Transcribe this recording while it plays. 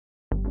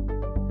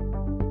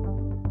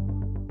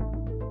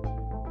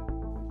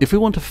If we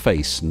want to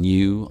face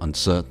new,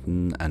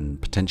 uncertain,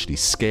 and potentially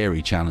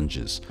scary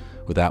challenges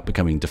without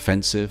becoming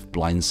defensive,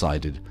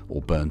 blindsided,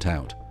 or burnt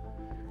out,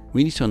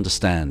 we need to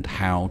understand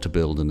how to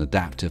build an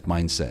adaptive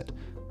mindset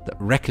that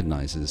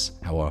recognizes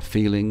how our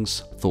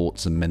feelings,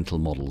 thoughts, and mental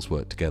models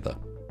work together.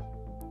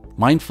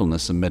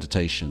 Mindfulness and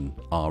meditation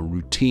are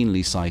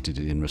routinely cited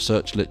in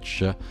research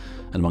literature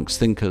and amongst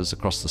thinkers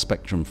across the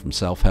spectrum from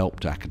self-help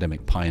to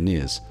academic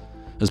pioneers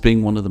as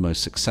being one of the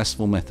most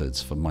successful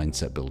methods for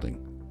mindset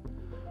building.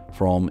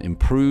 From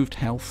improved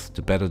health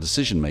to better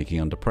decision-making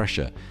under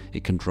pressure,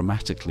 it can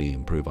dramatically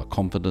improve our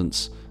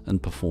confidence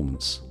and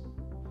performance.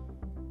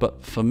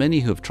 But for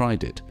many who have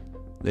tried it,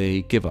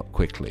 they give up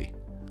quickly,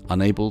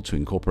 unable to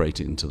incorporate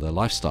it into their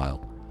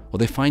lifestyle, or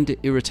they find it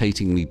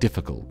irritatingly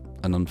difficult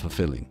and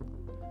unfulfilling.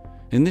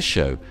 In this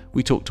show,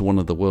 we talk to one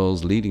of the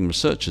world's leading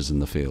researchers in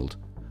the field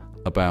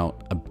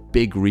about a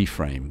big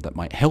reframe that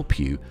might help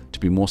you to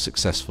be more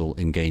successful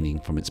in gaining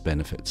from its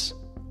benefits.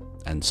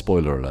 And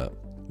spoiler alert,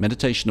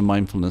 meditation and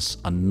mindfulness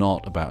are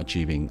not about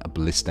achieving a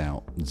blissed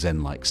out,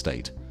 Zen-like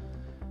state.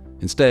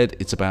 Instead,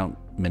 it's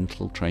about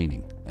mental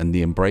training and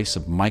the embrace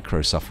of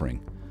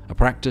micro-suffering, a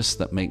practice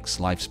that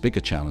makes life's bigger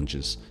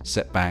challenges,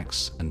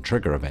 setbacks, and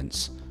trigger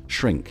events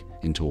shrink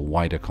into a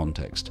wider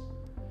context.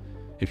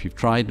 If you've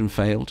tried and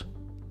failed,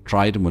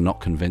 tried and were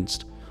not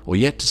convinced, or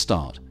yet to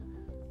start,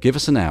 give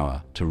us an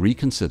hour to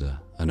reconsider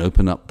and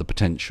open up the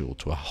potential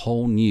to a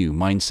whole new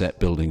mindset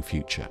building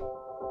future.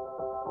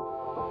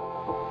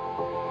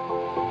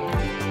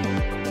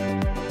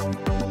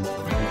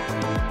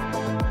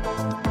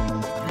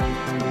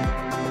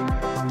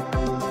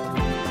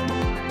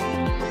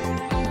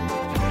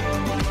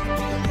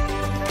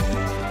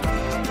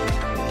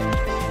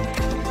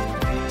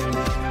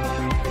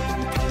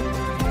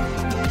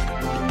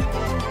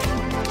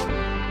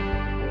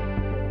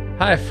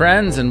 Hi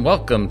friends, and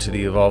welcome to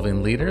The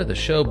Evolving Leader, the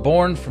show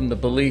born from the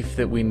belief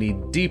that we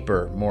need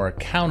deeper, more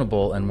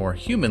accountable, and more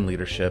human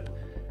leadership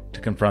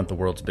to confront the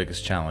world's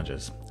biggest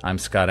challenges. I'm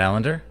Scott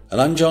Allender. And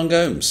I'm John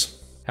Gomes.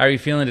 How are you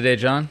feeling today,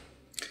 John?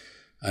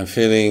 I'm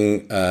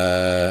feeling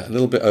a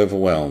little bit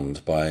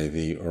overwhelmed by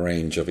the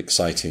range of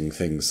exciting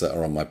things that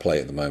are on my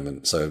plate at the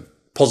moment. So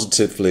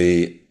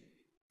positively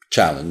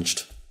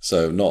challenged.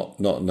 So not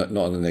in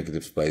a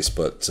negative space,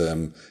 but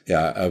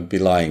yeah, I would be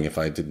lying if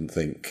I didn't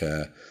think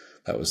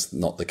that was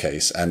not the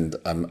case. And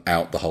I'm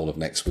out the whole of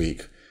next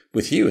week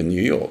with you in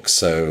New York.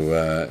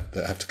 So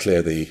I have to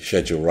clear the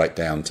schedule right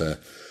down to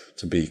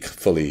be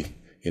fully,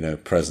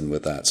 present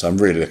with that. So I'm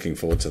really looking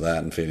forward to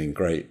that and feeling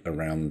great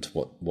around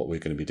what we're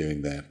going to be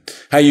doing there.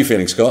 How are you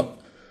feeling, Scott?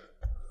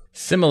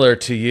 Similar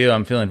to you,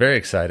 I'm feeling very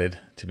excited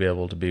to be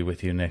able to be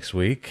with you next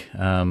week,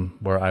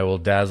 where I will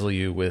dazzle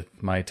you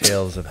with my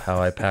tales of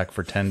how I pack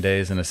for 10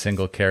 days in a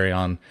single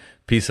carry-on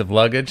piece of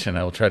luggage, and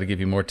I will try to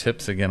give you more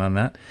tips again on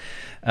that.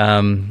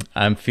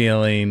 I'm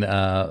feeling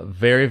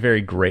very,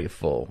 very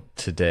grateful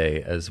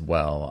today as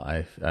well.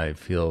 I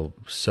feel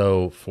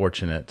so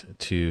fortunate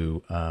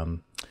to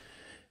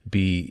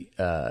be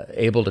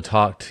able to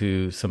talk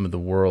to some of the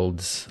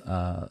world's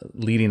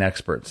leading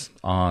experts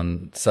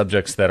on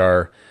subjects that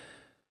are,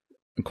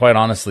 quite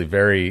honestly,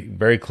 very,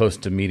 very close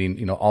to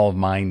meeting all of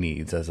my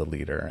needs as a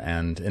leader.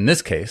 And in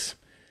this case,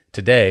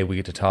 today we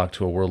get to talk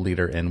to a world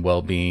leader in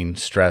well-being,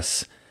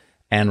 stress,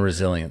 and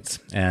resilience.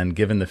 And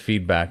given the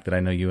feedback that I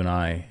know you and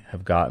I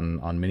have gotten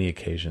on many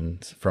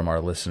occasions from our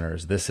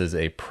listeners, this is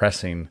a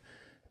pressing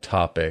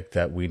topic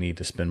that we need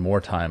to spend more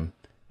time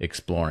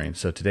exploring.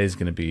 So today's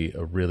going to be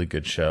a really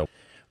good show.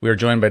 We are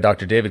joined by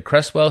Dr. David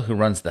Creswell, who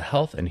runs the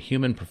Health and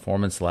Human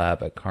Performance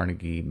Lab at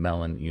Carnegie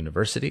Mellon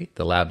University.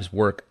 The lab's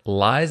work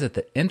lies at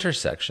the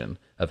intersection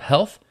of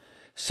health,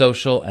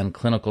 social, and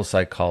clinical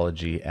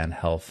psychology and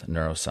health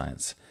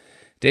neuroscience.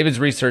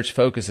 David's research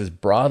focuses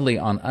broadly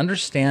on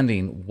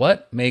understanding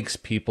what makes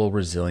people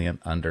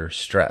resilient under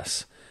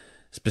stress.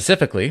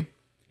 Specifically,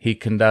 he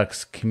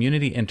conducts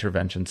community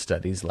intervention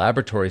studies,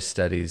 laboratory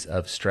studies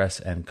of stress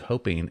and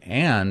coping,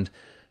 and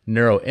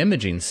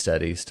neuroimaging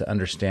studies to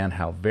understand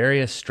how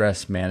various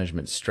stress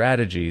management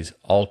strategies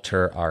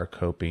alter our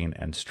coping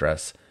and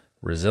stress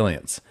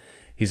resilience.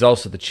 He's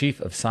also the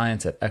chief of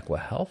science at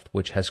EquiHealth,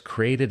 which has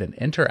created an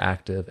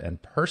interactive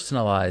and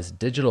personalized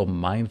digital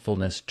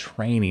mindfulness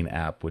training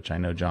app, which I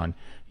know, John,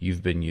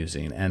 you've been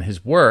using. And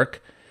his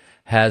work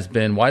has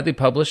been widely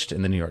published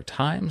in the New York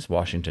Times,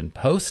 Washington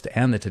Post,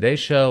 and the Today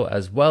Show,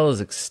 as well as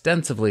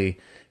extensively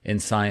in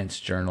science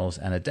journals.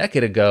 And a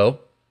decade ago,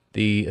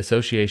 the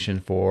Association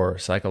for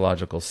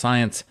Psychological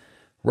Science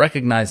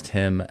recognized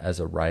him as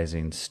a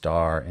rising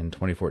star. In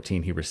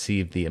 2014, he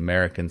received the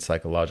American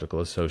Psychological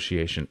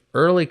Association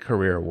Early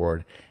Career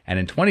Award, and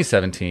in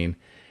 2017,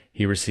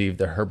 he received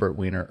the Herbert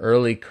Wiener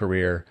Early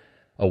Career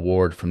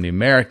Award from the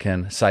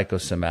American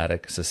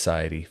Psychosomatic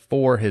Society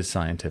for his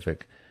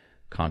scientific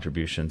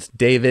contributions.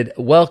 David,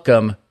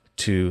 welcome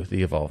to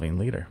The Evolving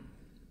Leader.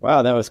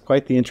 Wow, that was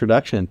quite the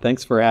introduction.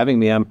 Thanks for having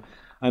me.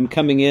 I'm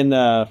coming in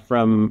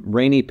from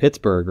rainy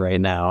Pittsburgh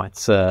right now.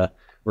 It's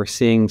we're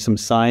seeing some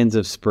signs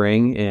of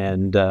spring,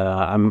 and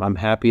I'm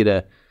happy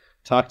to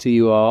talk to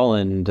you all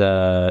and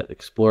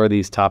explore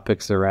these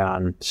topics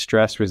around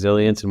stress,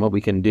 resilience, and what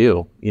we can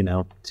do,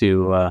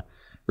 to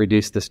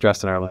reduce the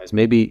stress in our lives.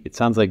 Maybe it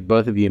sounds like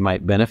both of you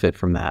might benefit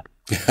from that.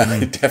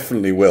 I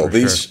definitely will.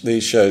 For sure.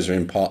 These shows are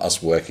in part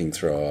us working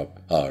through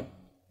our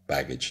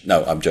baggage.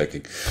 No, I'm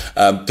joking.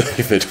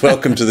 David,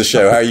 welcome to the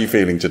show. How are you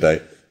feeling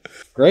today?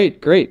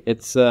 Great.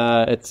 It's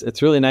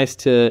really nice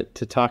to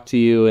talk to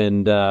you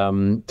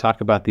and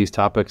talk about these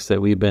topics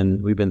that we've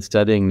been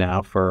studying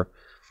now for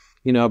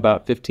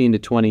about 15 to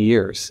 20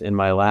 years in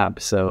my lab.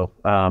 So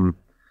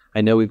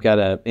I know we've got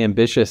an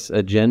ambitious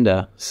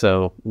agenda.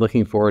 So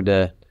looking forward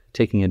to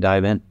taking a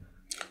dive in.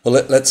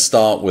 Well, let's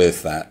start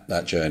with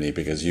that journey,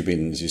 because you've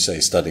been, as you say,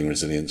 studying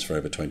resilience for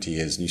over 20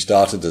 years, and you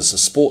started as a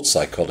sports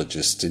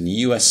psychologist in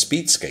US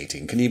speed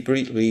skating. Can you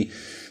briefly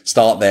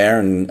start there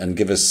and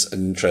give us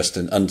an interest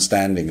and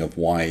understanding of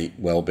why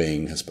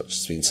well-being has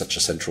been such a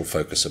central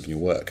focus of your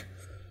work?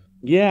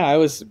 Yeah, I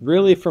was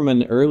really from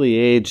an early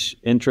age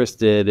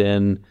interested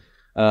in,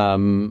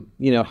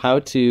 how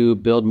to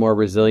build more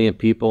resilient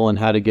people and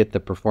how to get the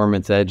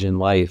performance edge in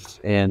life.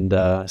 And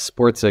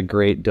sports a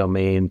great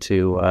domain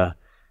to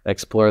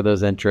explore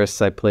those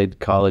interests. I played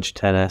college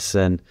tennis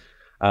and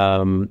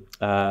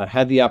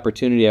had the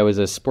opportunity. I was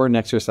a sport and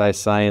exercise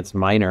science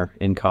minor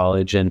in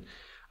college, and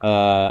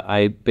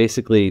I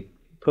basically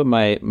put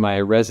my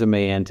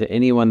resume in to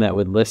anyone that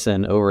would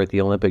listen over at the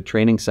Olympic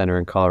Training Center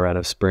in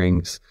Colorado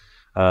Springs.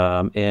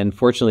 And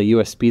fortunately,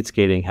 U.S. Speed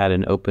Skating had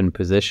an open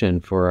position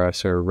for a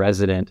sort of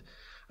resident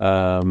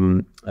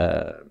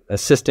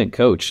assistant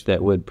coach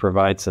that would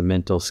provide some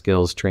mental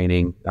skills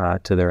training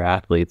to their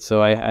athletes.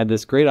 So I had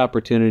this great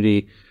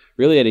opportunity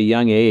really at a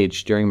young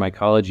age during my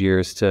college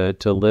years to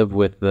live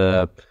with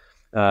the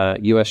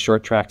U.S.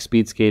 short track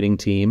speed skating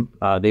team.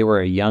 They were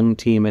a young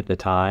team at the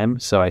time,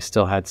 so I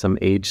still had some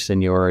age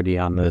seniority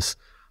on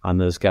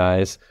those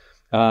guys.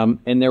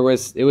 And it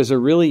was a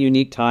really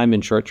unique time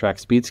in short track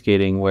speed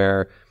skating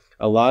where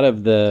a lot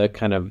of the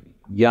kind of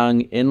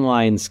young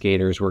inline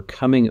skaters were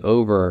coming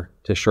over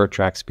to short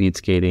track speed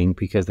skating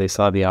because they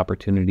saw the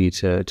opportunity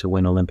to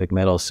win Olympic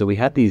medals. So we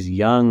had these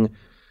young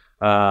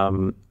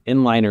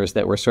inliners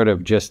that were sort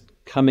of just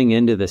coming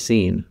into the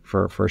scene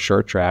for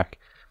short track.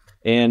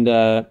 And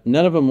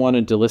none of them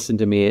wanted to listen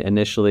to me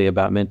initially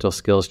about mental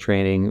skills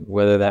training,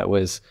 whether that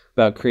was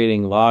about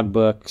creating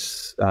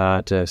logbooks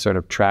to sort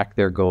of track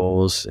their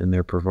goals and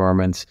their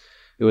performance.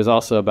 It was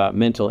also about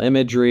mental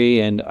imagery,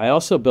 and I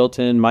also built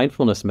in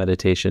mindfulness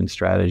meditation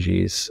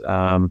strategies.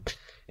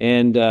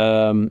 And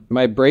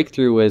my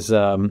breakthrough was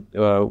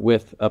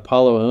with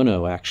Apollo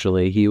Ono,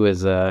 actually. He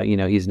was,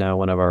 he's now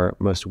one of our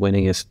most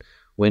winningest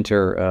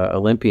winter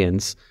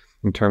Olympians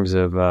in terms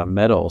of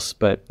medals,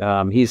 but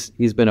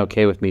he's been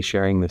okay with me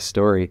sharing this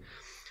story.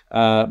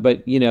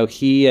 But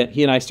he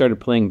and I started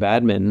playing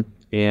badminton,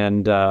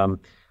 and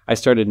I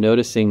started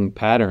noticing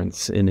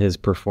patterns in his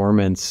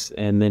performance,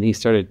 and then he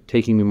started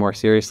taking me more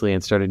seriously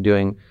and started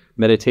doing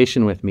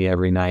meditation with me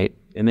every night.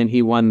 And then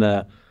he won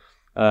the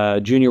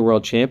Junior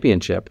World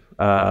Championship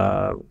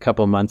a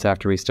couple months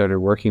after we started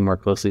working more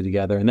closely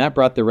together, and that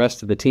brought the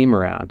rest of the team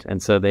around,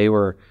 and so they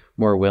were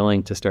more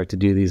willing to start to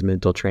do these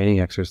mental training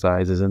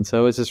exercises. And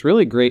so it's this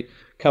really great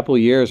couple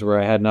years where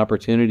I had an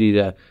opportunity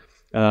to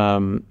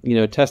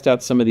test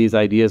out some of these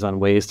ideas on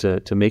ways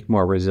to make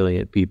more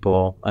resilient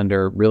people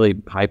under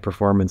really high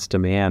performance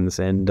demands.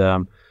 And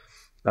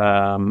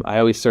I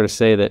always sort of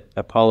say that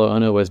Apollo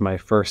Ono was my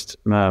first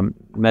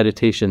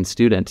meditation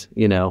student,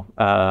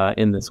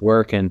 in this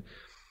work. And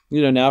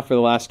now for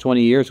the last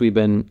 20 years, we've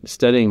been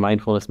studying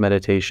mindfulness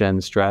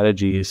meditation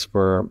strategies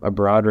for a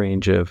broad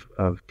range of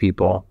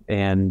people.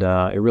 And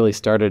it really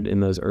started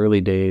in those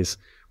early days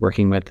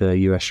working with the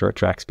U.S. short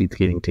track speed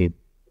skating team.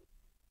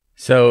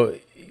 So,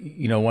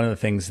 one of the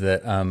things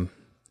that John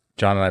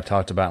and I have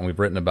talked about and we've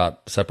written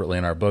about separately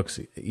in our books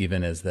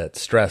even is that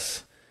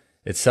stress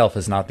itself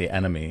is not the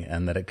enemy,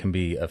 and that it can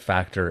be a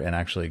factor in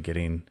actually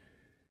getting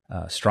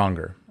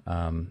stronger.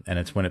 And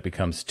it's when it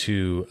becomes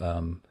too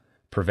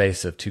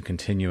pervasive, too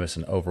continuous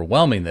and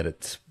overwhelming that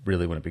it's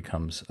really when it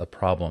becomes a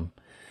problem.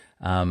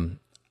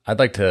 I'd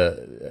like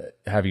to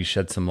have you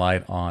shed some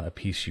light on a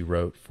piece you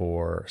wrote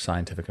for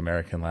Scientific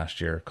American last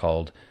year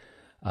called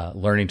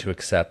Learning to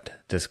Accept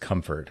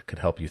Discomfort Could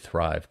Help You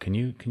Thrive. Can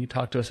you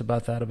talk to us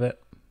about that a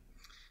bit?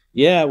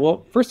 Yeah,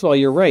 well, first of all,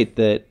 you're right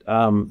that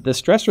the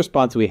stress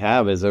response we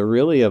have is a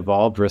really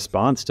evolved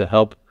response to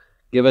help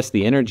give us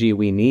the energy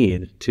we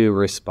need to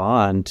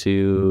respond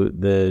to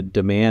the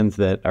demands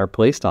that are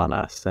placed on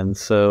us. And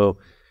so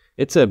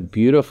it's a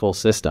beautiful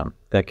system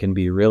that can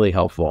be really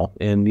helpful.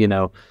 And,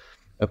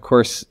 of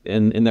course,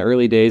 in the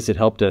early days, it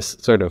helped us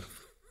sort of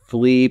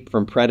flee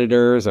from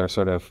predators or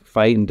sort of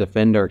fight and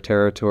defend our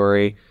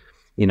territory,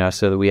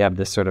 so that we have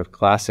this sort of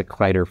classic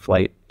fight or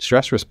flight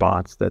stress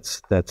response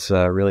that's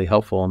really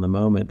helpful in the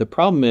moment. The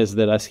problem is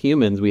that us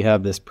humans, we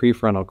have this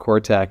prefrontal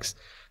cortex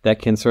that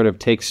can sort of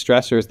take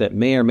stressors that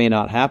may or may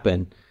not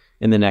happen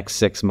in the next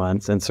 6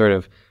 months and sort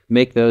of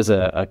make those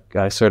a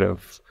sort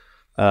of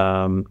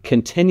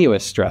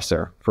continuous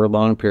stressor for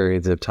long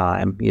periods of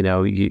time.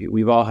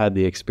 We've all had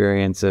the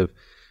experience of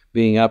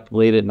being up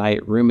late at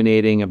night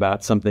ruminating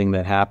about something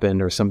that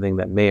happened or something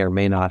that may or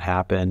may not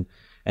happen,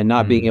 and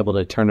not being able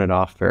to turn it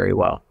off very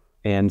well.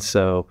 And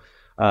so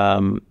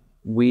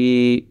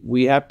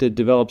we have to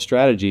develop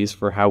strategies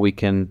for how we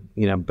can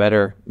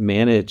better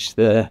manage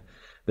the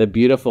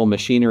beautiful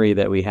machinery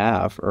that we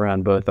have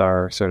around both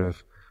our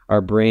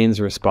brain's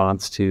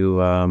response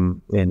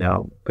to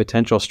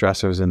potential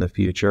stressors in the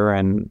future,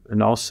 and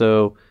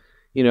also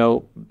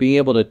being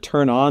able to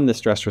turn on the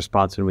stress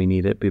response when we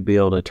need it, but be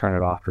able to turn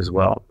it off as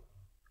well.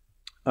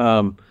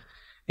 So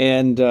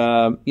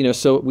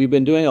we've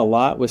been doing a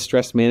lot with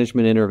stress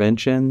management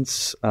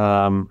interventions.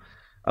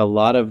 A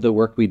lot of the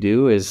work we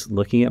do is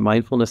looking at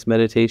mindfulness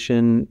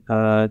meditation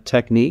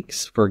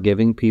techniques for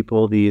giving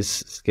people these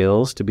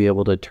skills to be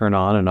able to turn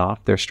on and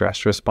off their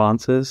stress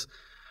responses.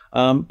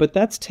 But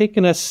that's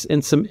taken us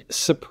in some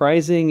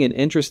surprising and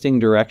interesting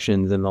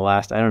directions in the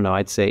last,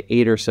 I'd say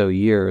 8 or so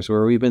years,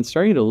 where we've been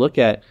starting to look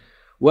at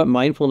what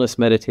mindfulness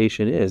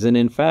meditation is. And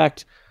in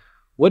fact,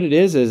 what it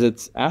is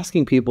it's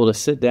asking people to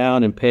sit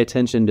down and pay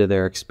attention to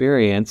their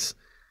experience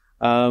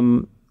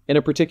in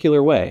a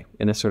particular way,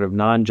 in a sort of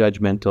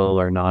non-judgmental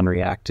or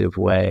non-reactive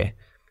way.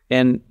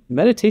 And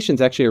meditation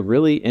is actually a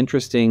really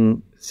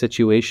interesting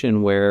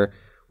situation where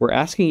we're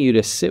asking you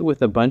to sit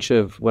with a bunch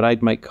of what I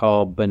might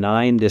call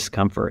benign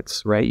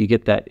discomforts, right? You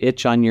get that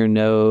itch on your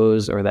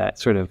nose, or that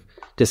sort of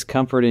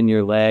discomfort in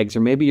your legs, or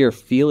maybe you're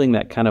feeling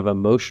that kind of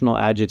emotional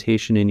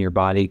agitation in your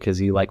body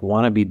because you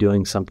want to be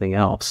doing something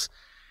else.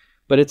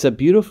 But it's a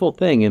beautiful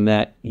thing in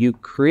that you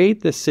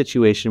create this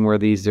situation where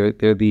there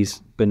are these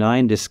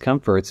benign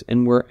discomforts,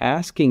 and we're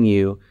asking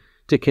you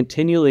to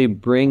continually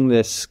bring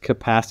this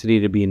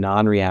capacity to be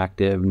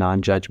non-reactive,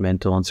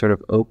 non-judgmental, and sort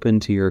of open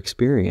to your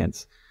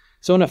experience.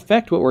 So in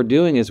effect, what we're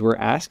doing is we're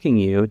asking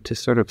you to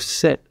sort of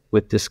sit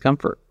with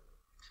discomfort.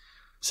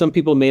 Some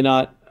people may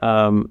not,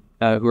 who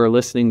are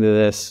listening to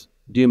this,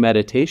 do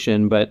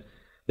meditation, but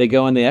they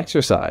go and they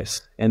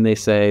exercise, and they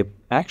say,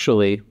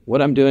 actually,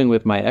 what I'm doing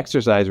with my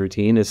exercise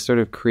routine is sort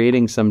of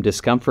creating some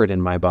discomfort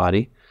in my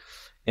body,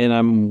 and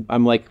I'm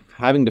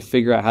having to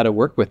figure out how to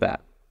work with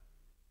that.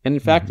 And in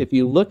fact, if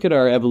you look at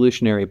our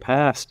evolutionary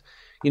past,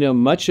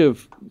 much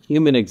of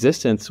human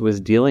existence was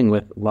dealing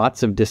with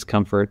lots of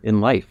discomfort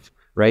in life,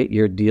 right?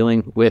 You're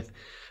dealing with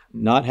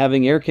not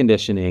having air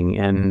conditioning,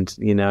 and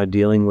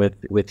dealing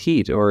with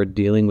heat, or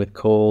dealing with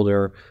cold,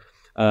 or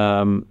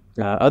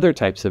other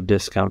types of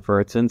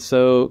discomforts. And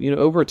so,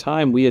 over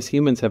time, we as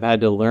humans have had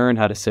to learn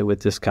how to sit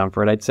with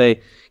discomfort. I'd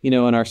say, in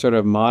our sort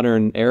of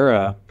modern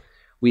era,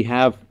 we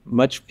have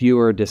much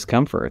fewer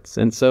discomforts.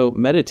 And so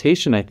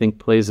meditation, I think,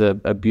 plays a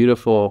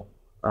beautiful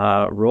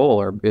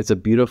role, or it's a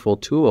beautiful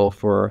tool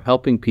for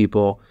helping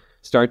people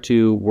start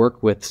to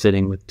work with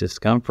sitting with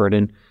discomfort.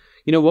 And,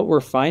 what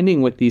we're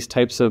finding with these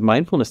types of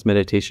mindfulness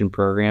meditation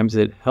programs,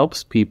 it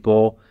helps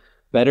people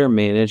better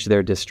manage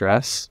their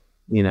distress,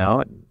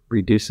 it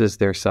reduces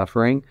their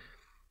suffering.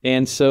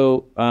 And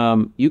so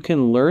you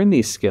can learn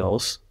these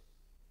skills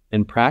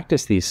and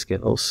practice these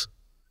skills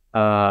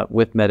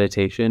with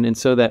meditation. And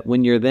so that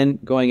when you're then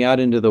going out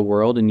into the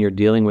world and you're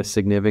dealing with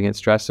significant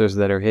stressors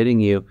that are hitting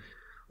you,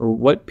 or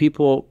what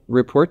people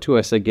report to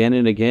us again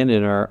and again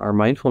in our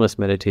mindfulness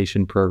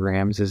meditation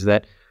programs is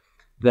that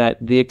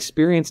the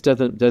experience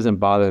doesn't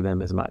bother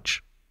them as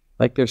much.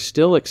 They're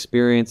still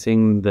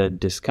experiencing the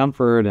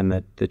discomfort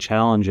and the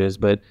challenges,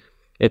 but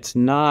it's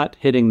not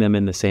hitting them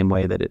in the same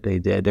way that they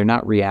did. They're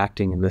not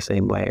reacting in the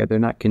same way, or they're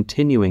not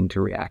continuing to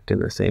react in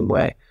the same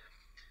way.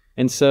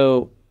 And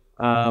so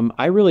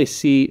I really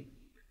see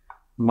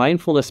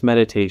mindfulness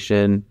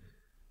meditation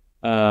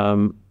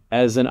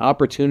as an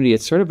opportunity.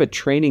 It's sort of a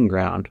training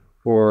ground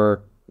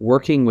for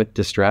working with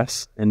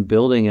distress and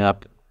building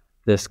up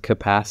this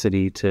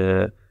capacity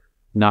to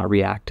not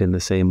react in the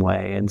same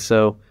way. And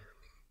so,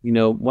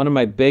 one of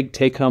my big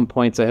take-home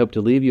points I hope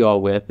to leave you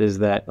all with is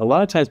that a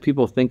lot of times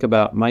people think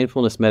about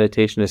mindfulness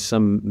meditation as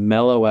some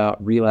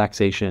mellow-out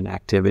relaxation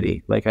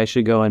activity. I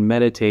should go and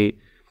meditate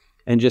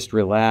and just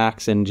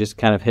relax and just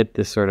kind of hit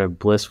this sort of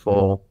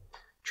blissful,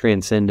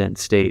 transcendent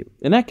state.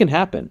 And that can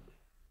happen.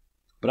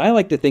 But I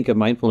like to think of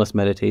mindfulness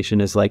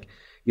meditation as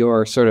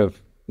you're sort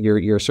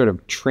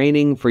of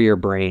training for your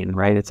brain,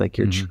 right? It's like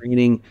you're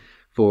training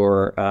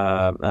for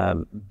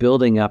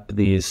building up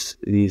these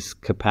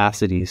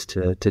capacities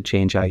to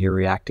change how you're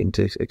reacting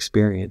to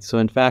experience. So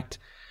in fact,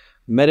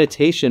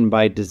 meditation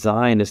by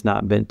design is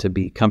not meant to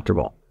be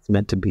comfortable. It's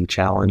meant to be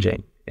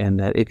challenging. And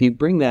that if you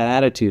bring that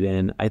attitude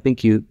in, I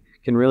think you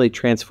can really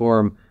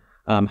transform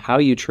how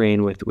you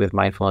train with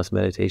mindfulness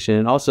meditation,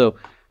 and also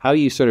how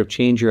you sort of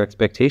change your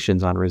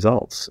expectations on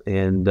results.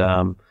 And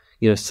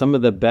some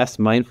of the best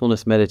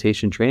mindfulness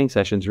meditation training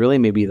sessions really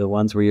may be the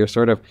ones where you're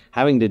sort of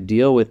having to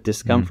deal with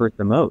discomfort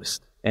the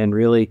most, and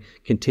really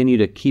continue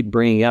to keep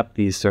bringing up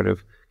these sort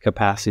of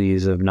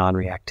capacities of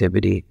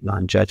non-reactivity,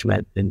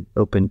 non-judgment, and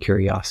open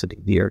curiosity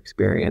to your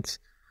experience.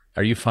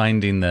 Are you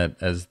finding that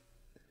as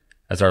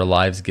our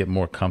lives get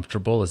more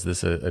comfortable, is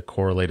this a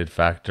correlated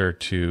factor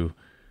to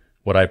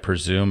what I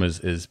presume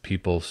is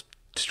people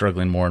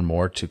struggling more and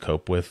more to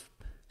cope with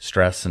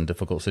stress and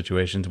difficult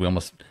situations. We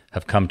almost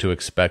have come to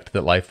expect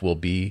that life will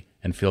be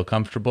and feel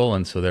comfortable.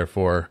 And so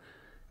therefore,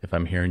 if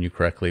I'm hearing you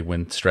correctly,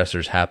 when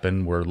stressors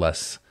happen, we're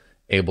less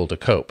able to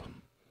cope.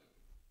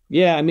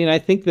 Yeah, I mean, I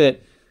think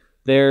that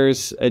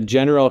there's a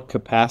general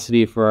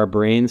capacity for our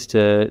brains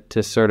to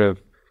sort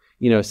of,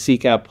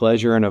 seek out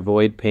pleasure and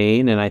avoid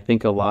pain. And I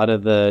think a lot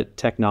of the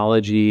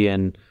technology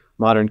and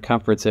modern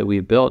comforts that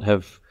we've built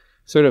have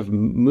sort of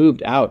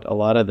moved out a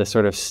lot of the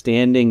sort of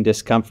standing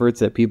discomforts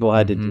that people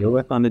had to deal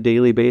with on a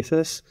daily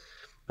basis.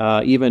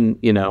 Even,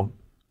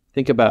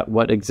 think about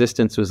what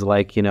existence was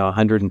like,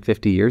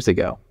 150 years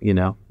ago,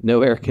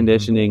 no air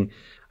conditioning,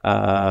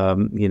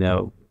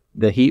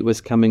 the heat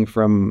was coming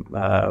from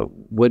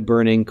wood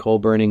burning, coal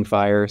burning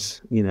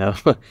fires.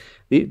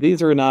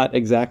 These are not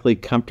exactly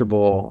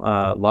comfortable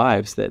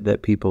lives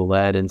that people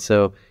led. And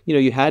so,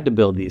 you had to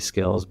build these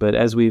skills. But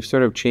as we've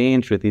sort of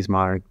changed with these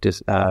modern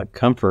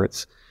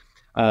comforts,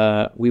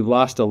 we've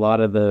lost a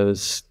lot of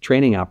those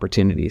training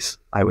opportunities,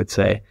 I would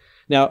say.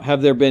 Now,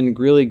 have there been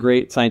really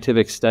great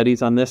scientific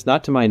studies on this?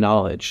 Not to my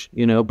knowledge,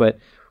 but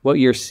what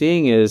you're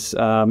seeing is,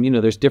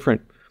 there's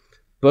different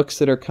books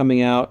that are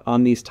coming out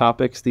on these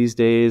topics these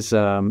days,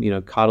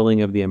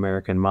 Coddling of the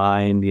American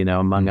Mind,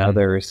 among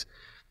others,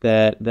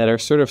 that are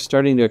sort of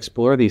starting to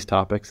explore these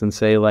topics and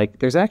say, like,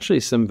 there's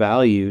actually some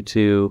value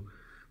to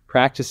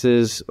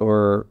practices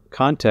or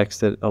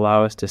contexts that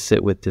allow us to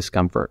sit with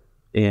discomfort.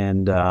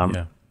 And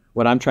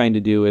what I'm trying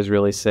to do is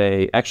really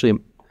say, actually,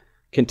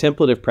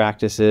 contemplative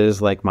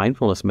practices like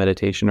mindfulness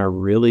meditation are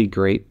really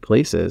great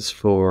places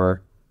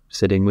for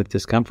sitting with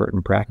discomfort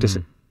and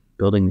practicing,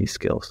 building these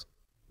skills.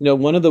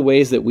 One of the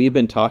ways that we've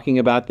been talking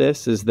about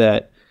this is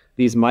that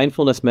these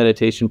mindfulness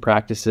meditation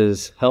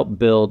practices help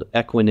build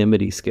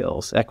equanimity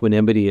skills.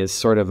 Equanimity is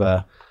sort of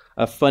a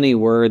funny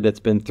word that's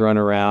been thrown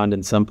around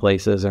in some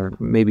places, or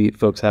maybe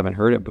folks haven't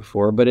heard it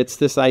before, but it's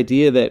this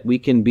idea that we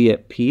can be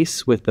at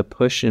peace with the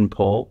push and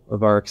pull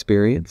of our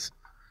experience.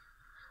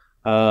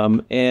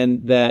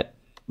 And that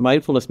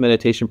mindfulness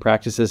meditation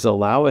practices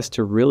allow us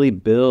to really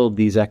build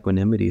these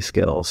equanimity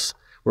skills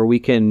where we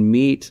can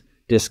meet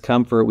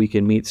discomfort, we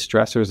can meet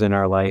stressors in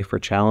our life or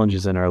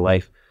challenges in our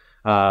life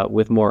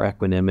with more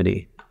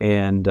equanimity.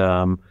 And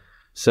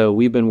so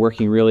we've been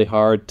working really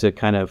hard to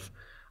kind of,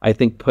 I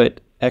think,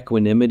 put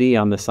equanimity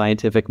on the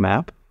scientific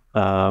map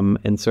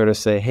and sort of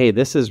say, hey,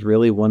 this is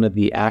really one of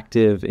the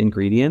active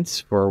ingredients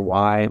for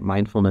why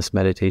mindfulness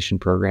meditation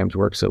programs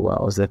work so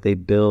well, is that they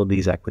build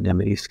these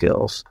equanimity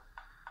skills.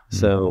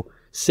 So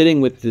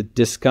sitting with the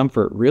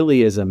discomfort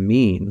really is a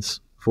means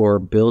for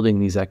building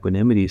these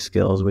equanimity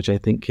skills, which I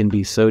think can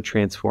be so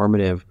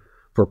transformative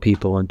for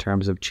people in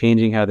terms of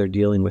changing how they're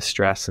dealing with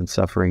stress and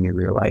suffering in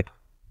real life.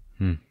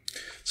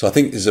 So I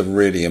think this is a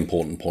really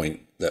important point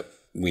that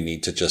we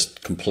need to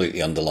just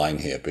completely underline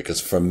here,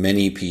 because for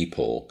many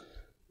people,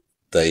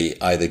 they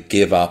either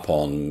give up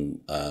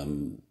on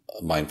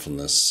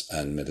mindfulness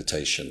and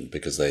meditation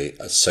because they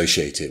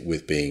associate it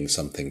with being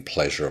something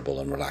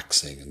pleasurable and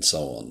relaxing and so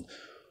on,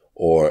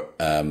 or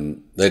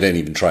they don't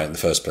even try it in the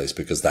first place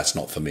because that's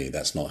not for me,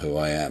 that's not who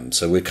I am.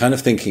 So we're kind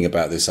of thinking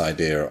about this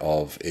idea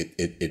of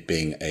it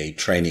being a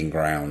training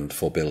ground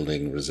for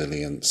building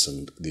resilience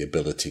and the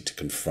ability to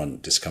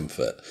confront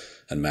discomfort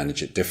and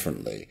manage it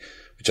differently,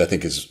 which I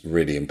think is a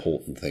really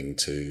important thing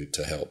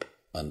to help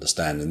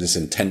understand. And this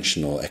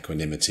intentional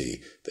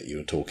equanimity that you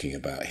were talking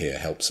about here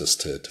helps us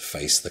to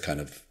face the kind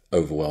of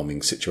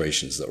overwhelming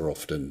situations that we're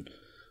often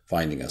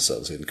finding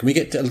ourselves in. Can we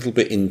get a little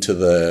bit into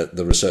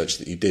the research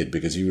that you did?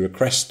 Because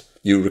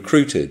you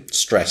recruited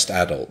stressed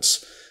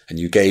adults and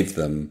you gave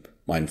them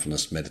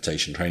mindfulness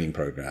meditation training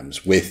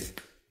programs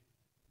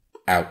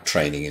without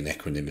training in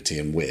equanimity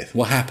and with.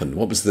 What happened?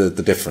 What was the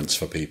difference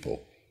for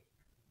people?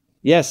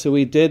 Yeah, so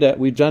we've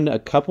done a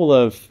couple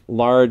of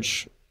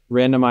large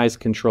randomized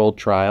controlled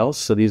trials.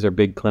 So these are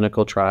big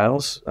clinical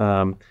trials.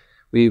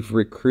 We've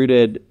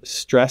recruited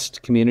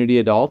stressed community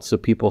adults. So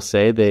people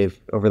say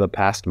over the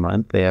past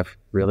month, they have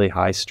really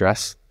high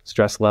stress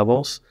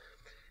levels.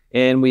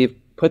 And we've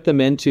put them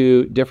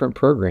into different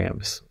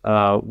programs.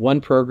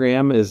 One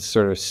program is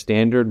sort of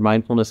standard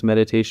mindfulness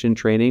meditation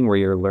training where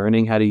you're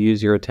learning how to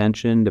use your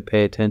attention to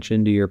pay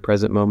attention to your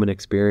present moment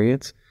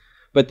experience,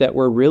 but that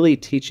we're really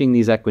teaching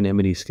these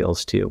equanimity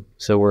skills too.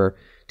 So we're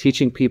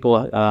teaching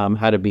people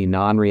how to be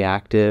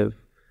non-reactive,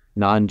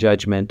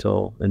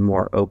 non-judgmental, and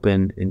more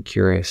open and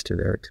curious to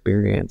their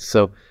experience.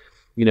 So,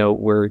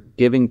 we're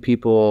giving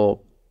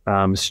people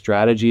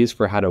strategies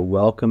for how to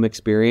welcome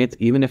experience,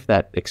 even if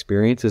that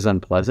experience is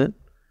unpleasant.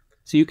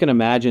 So you can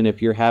imagine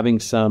if you're having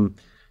some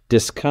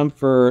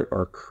discomfort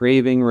or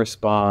craving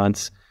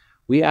response,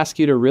 we ask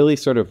you to really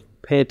sort of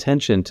pay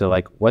attention to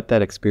like what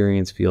that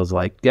experience feels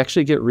like. You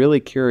actually get really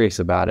curious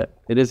about it.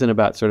 It isn't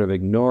about sort of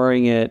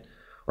ignoring it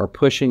or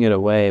pushing it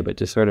away, but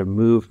to sort of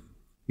move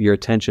your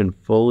attention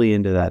fully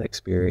into that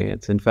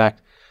experience. In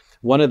fact,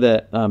 one of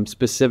the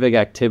specific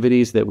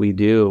activities that we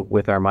do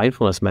with our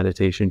mindfulness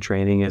meditation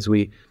training is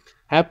we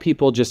have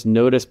people just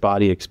notice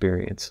body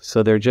experience.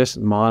 So they're just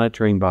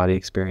monitoring body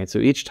experience. So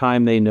each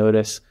time they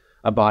notice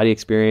a body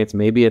experience,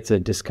 maybe it's a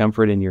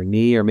discomfort in your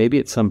knee, or maybe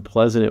it's some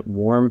pleasant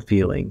warm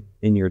feeling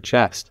in your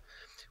chest.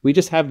 We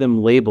just have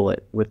them label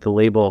it with the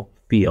label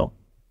feel.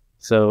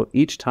 So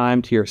each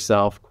time to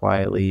yourself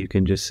quietly, you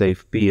can just say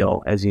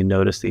feel as you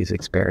notice these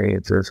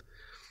experiences.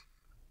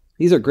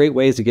 These are great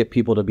ways to get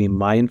people to be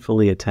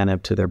mindfully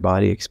attentive to their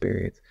body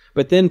experience.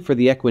 But then for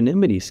the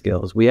equanimity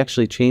skills, we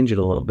actually change it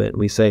a little bit. And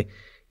we say,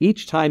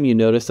 each time you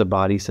notice a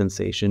body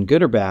sensation,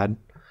 good or bad,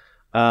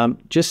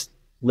 just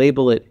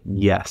label it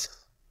yes.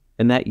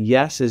 And that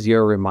yes is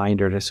your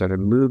reminder to sort of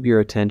move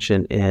your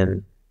attention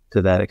in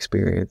to that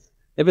experience.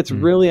 If it's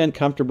really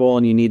uncomfortable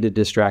and you need to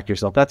distract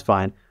yourself, that's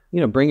fine.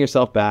 Bring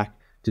yourself back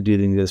to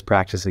doing this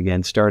practice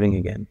again, starting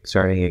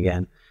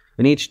again.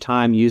 And each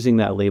time using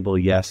that label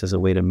yes as a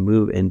way to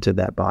move into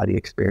that body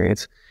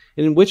experience.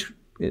 And in which,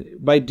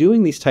 by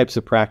doing these types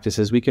of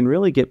practices, we can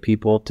really get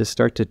people to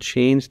start to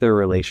change their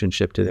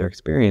relationship to their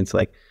experience.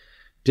 Like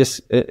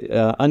just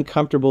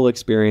uncomfortable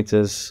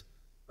experiences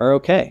are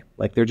okay.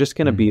 Like they're just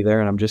going to be there,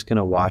 and I'm just going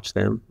to watch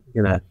them,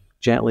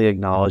 gently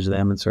acknowledge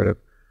them and sort of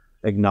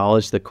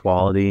acknowledge the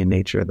quality and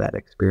nature of that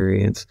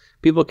experience.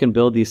 People can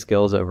build these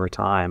skills over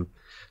time.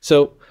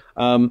 So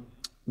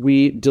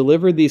we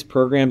delivered these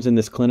programs in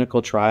this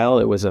clinical trial.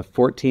 It was a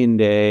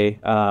 14-day,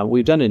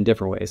 we've done it in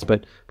different ways,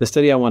 but the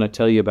study I want to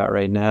tell you about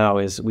right now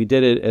is we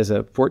did it as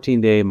a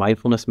 14-day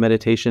mindfulness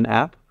meditation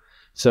app.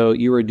 So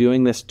you were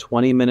doing this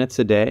 20 minutes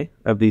a day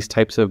of these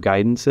types of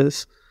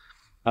guidances.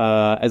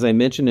 As I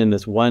mentioned, in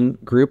this one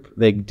group,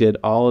 they did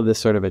all of this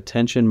sort of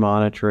attention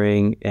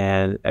monitoring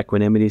and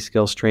equanimity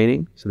skills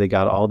training. So they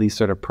got all these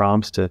sort of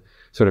prompts to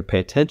sort of pay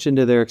attention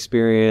to their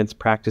experience,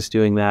 practice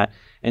doing that,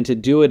 and to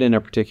do it in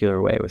a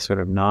particular way with sort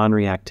of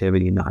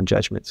non-reactivity,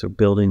 non-judgment. So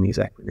building these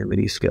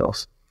equanimity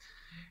skills.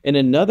 In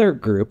another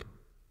group,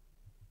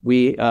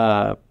 we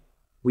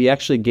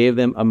actually gave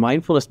them a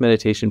mindfulness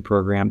meditation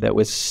program that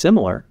was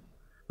similar,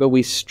 but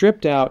we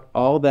stripped out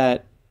all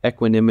that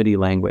equanimity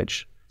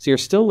language. So you're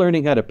still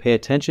learning how to pay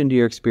attention to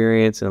your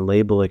experience and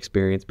label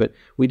experience, but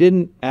we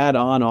didn't add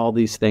on all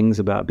these things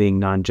about being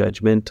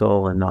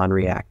non-judgmental and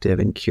non-reactive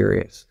and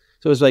curious.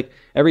 So it was like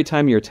every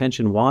time your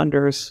attention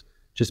wanders,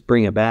 just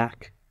bring it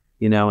back,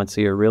 and so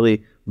you're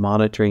really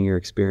monitoring your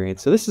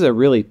experience. So this is a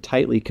really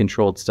tightly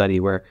controlled study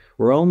where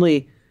we're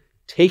only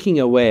taking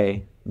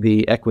away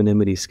the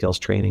equanimity skills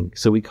training.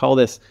 So we call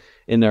this,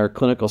 in our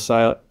clinical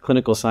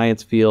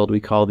science field, we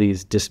call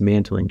these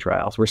dismantling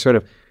trials. We're sort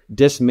of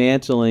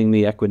dismantling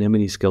the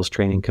equanimity skills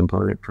training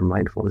component from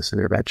mindfulness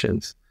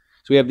interventions.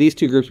 So we have these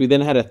two groups. We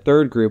then had a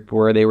third group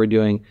where they were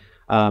doing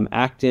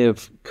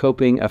active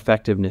coping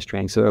effectiveness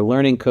training. So they're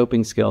learning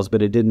coping skills,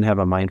 but it didn't have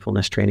a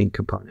mindfulness training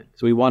component.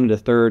 So we wanted a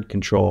third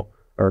control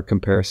or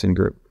comparison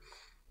group.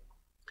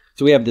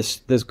 So we have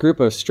this group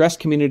of stress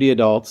community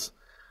adults.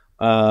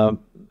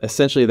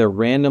 Essentially, they're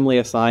randomly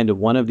assigned to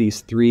one of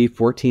these 3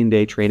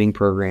 14-day training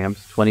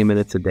programs, 20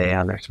 minutes a day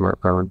on their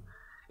smartphone.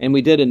 And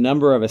we did a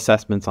number of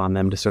assessments on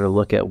them to sort of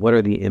look at what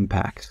are the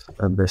impacts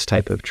of this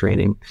type of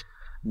training.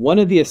 One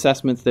of the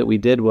assessments that we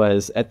did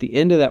was at the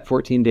end of that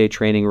 14-day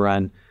training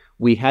run,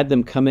 we had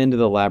them come into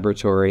the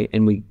laboratory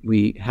and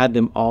we had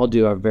them all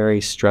do a very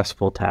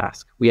stressful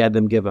task. We had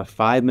them give a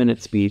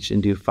 5-minute speech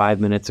and do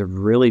 5 minutes of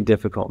really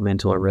difficult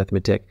mental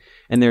arithmetic.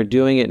 And they're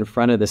doing it in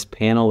front of this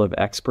panel of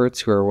experts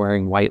who are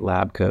wearing white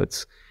lab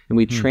coats. And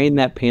we trained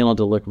that panel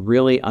to look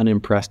really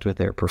unimpressed with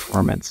their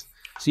performance.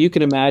 So you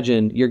can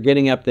imagine you're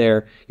getting up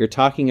there, you're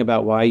talking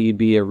about why you'd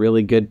be a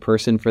really good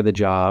person for the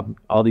job,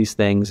 all these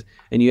things,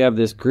 and you have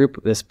this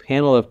group, this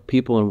panel of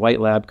people in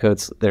white lab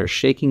coats that are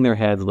shaking their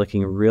heads,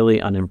 looking really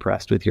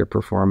unimpressed with your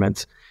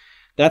performance.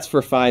 That's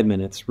for 5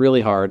 minutes,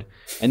 really hard.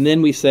 And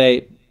then we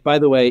say, by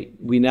the way,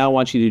 we now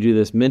want you to do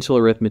this mental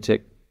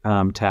arithmetic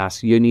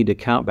task. You need to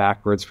count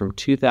backwards from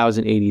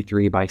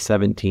 2083 by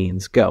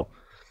 17s. Go.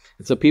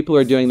 And so people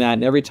are doing that,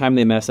 and every time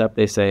they mess up,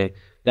 they say,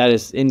 that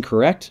is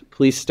incorrect.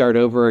 Please start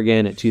over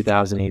again at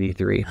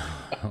 2083.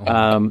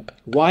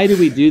 Why do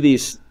we do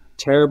these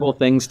terrible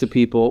things to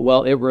people?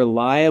 Well, it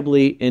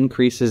reliably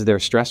increases their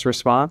stress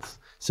response.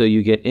 So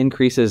you get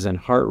increases in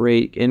heart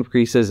rate,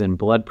 increases in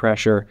blood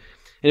pressure.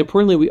 And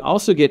importantly, we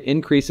also get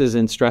increases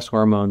in stress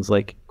hormones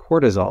like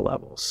cortisol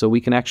levels. So we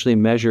can actually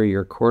measure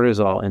your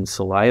cortisol in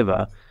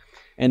saliva.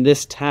 And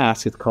this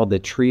task, it's called the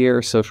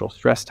Trier Social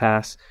Stress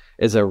Task,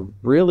 is a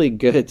really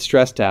good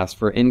stress task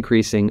for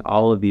increasing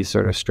all of these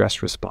sort of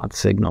stress response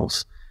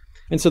signals.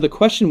 And so the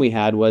question we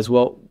had was,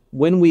 well,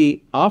 when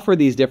we offer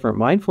these different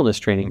mindfulness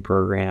training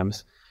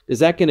programs, is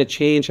that going to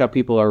change how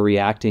people are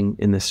reacting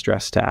in this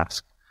stress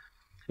task?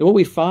 And what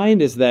we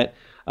find is that,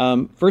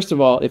 first of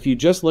all, if you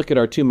just look at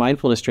our 2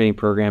 mindfulness training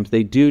programs,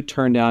 they do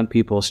turn down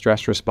people's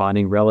stress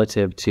responding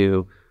relative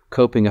to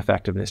coping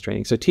effectiveness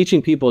training. So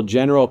teaching people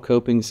general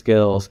coping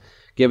skills,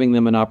 giving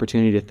them an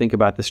opportunity to think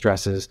about the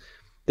stresses,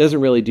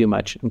 doesn't really do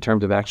much in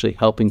terms of actually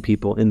helping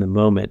people in the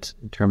moment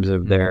in terms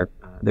of their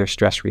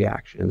stress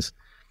reactions.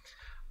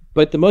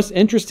 But the most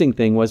interesting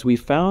thing was we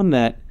found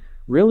that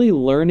really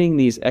learning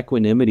these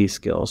equanimity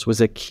skills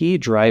was a key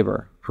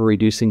driver for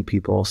reducing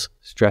people's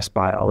stress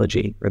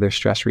biology or their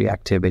stress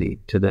reactivity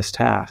to this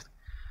task.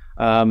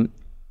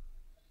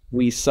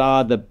 We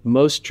saw the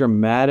most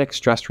dramatic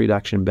stress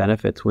reduction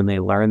benefits when they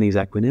learn these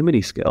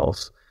equanimity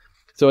skills.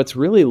 So it's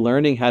really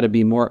learning how to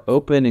be more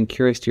open and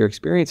curious to your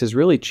experience is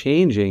really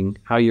changing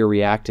how you're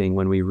reacting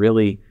when we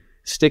really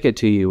stick it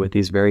to you with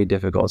these very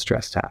difficult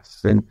stress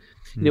tasks. And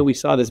we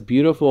saw this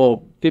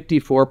beautiful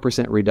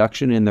 54%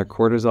 reduction in their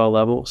cortisol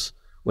levels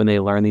when they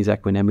learn these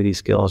equanimity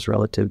skills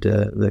relative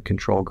to the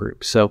control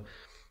group. So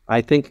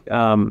I think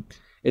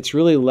it's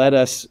really led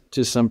us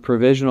to some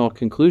provisional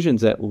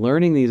conclusions that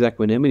learning these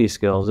equanimity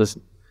skills is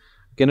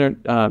going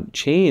to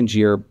change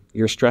your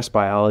stress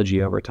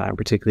biology over time,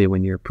 particularly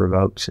when you're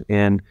provoked.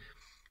 And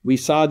we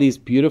saw these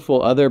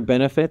beautiful other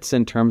benefits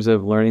in terms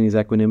of learning these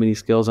equanimity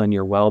skills on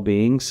your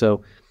well-being.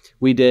 So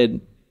we did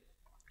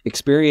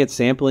experience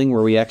sampling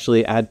where we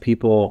actually had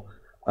people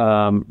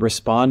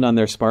respond on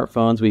their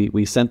smartphones.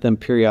 We sent them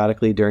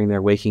periodically during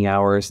their waking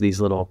hours these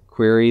little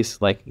queries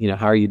like,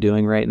 how are you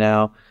doing right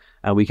now?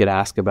 We could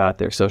ask about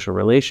their social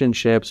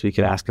relationships. We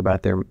could ask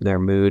about their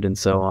mood and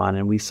so on.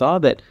 And we saw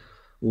that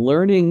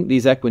learning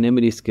these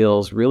equanimity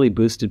skills really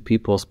boosted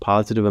people's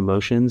positive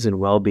emotions and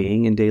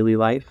well-being in daily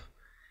life.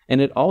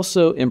 And it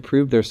also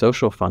improved their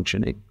social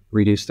functioning,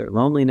 reduced their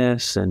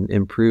loneliness, and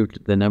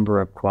improved the number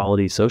of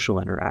quality social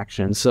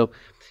interactions. So,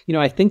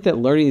 I think that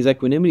learning these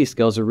equanimity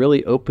skills are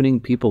really opening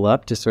people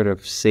up to sort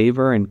of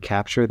savor and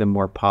capture the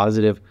more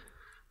positive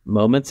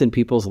moments in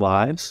people's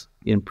lives,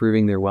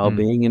 improving their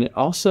well-being. And it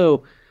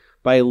also,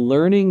 by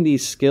learning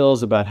these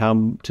skills about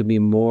how to be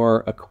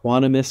more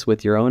equanimous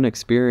with your own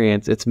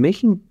experience, it's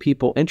making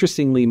people,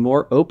 interestingly,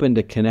 more open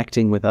to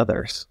connecting with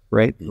others,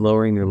 right?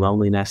 Lowering their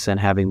loneliness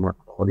and having more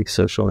quality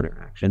social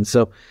interaction.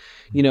 So,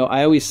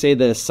 I always say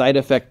the side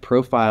effect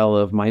profile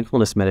of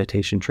mindfulness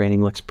meditation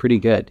training looks pretty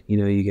good.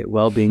 You get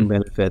well-being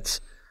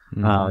benefits,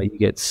 you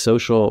get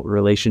social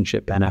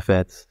relationship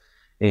benefits,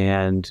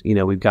 and,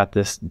 we've got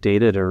this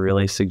data to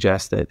really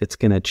suggest that it's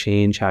going to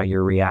change how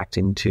you're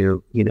reacting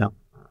to,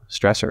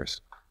 stressors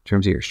in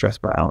terms of your stress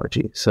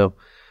biology. So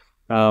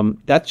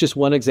that's just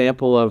one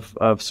example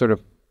of sort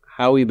of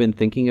how we've been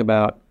thinking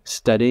about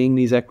studying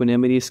these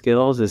equanimity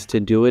skills, is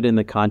to do it in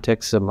the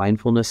context of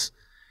mindfulness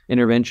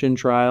intervention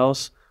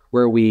trials,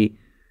 where we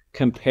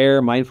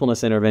compare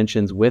mindfulness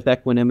interventions with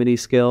equanimity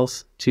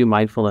skills to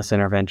mindfulness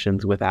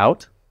interventions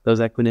without those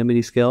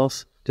equanimity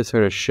skills, to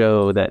sort of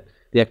show that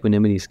the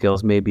equanimity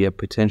skills may be a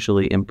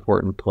potentially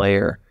important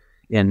player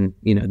in,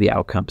 the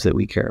outcomes that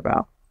we care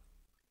about.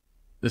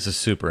 This is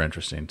super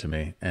interesting to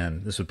me,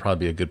 and this would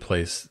probably be a good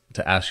place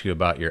to ask you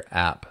about your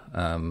app,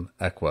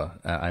 Equa.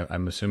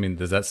 I'm assuming,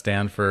 is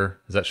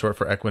that short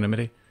for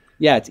equanimity?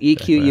 Yeah, it's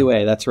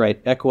EQUA. That's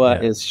right.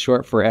 Equa is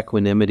short for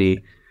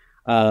equanimity.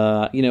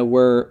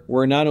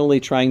 We're not only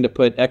trying to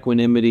put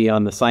equanimity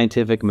on the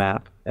scientific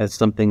map as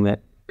something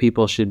that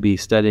people should be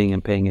studying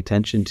and paying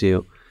attention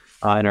to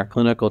in our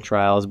clinical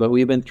trials, but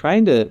we've been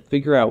trying to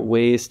figure out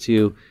ways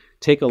to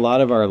take a lot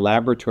of our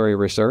laboratory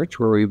research,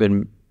 where we've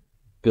been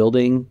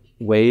building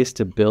ways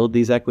to build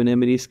these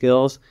equanimity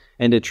skills,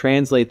 and to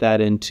translate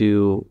that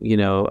into,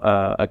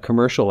 a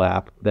commercial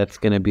app that's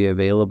going to be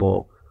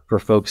available for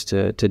folks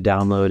to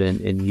download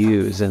and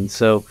use. And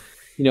so,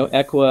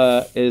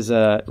 Equa is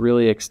a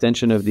really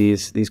extension of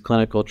these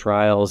clinical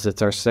trials.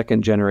 It's our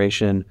second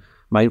generation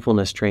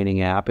mindfulness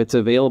training app. It's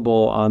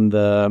available on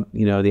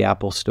the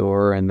Apple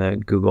Store and the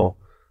Google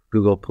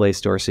Play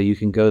Store, so you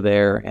can go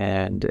there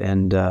and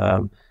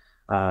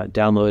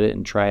download it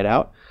and try it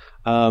out.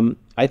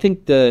 I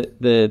think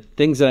the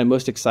things that I'm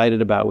most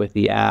excited about with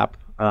the app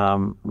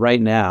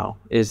right now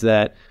is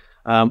that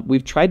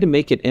we've tried to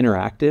make it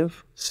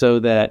interactive so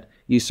that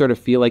you sort of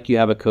feel like you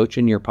have a coach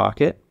in your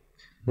pocket.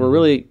 We're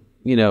really,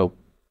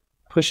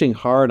 pushing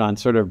hard on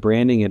sort of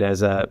branding it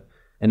as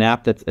an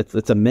app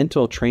it's a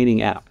mental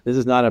training app. This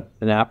is not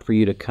an app for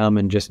you to come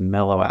and just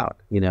mellow out.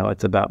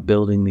 It's about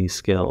building these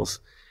skills.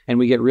 And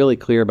we get really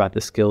clear about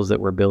the skills that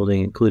we're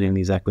building, including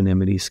these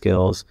equanimity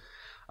skills.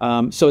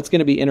 So it's going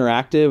to be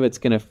interactive. It's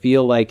going to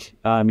feel like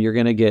you're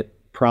going to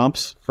get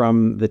prompts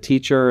from the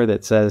teacher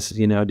that says,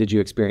 did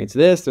you experience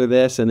this or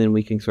this? And then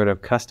we can sort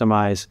of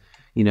customize,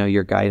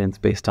 your guidance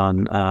based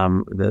on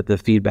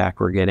the feedback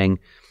we're getting.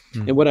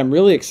 And what I'm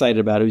really excited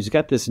about is we've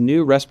got this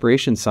new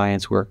respiration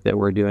science work that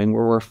we're doing,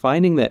 where we're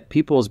finding that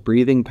people's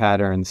breathing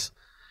patterns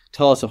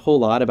tell us a whole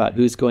lot about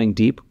who's going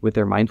deep with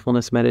their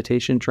mindfulness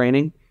meditation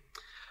training.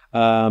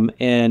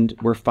 And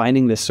we're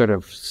finding this sort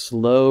of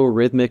slow,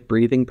 rhythmic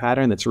breathing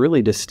pattern that's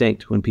really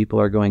distinct when people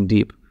are going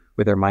deep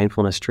with their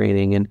mindfulness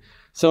training. And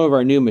some of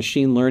our new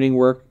machine learning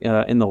work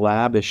in the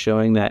lab is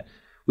showing that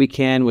we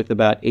can, with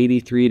about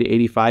 83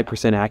 to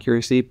 85%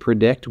 accuracy,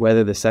 predict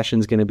whether the session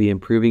is going to be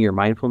improving your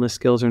mindfulness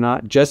skills or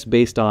not, just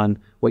based on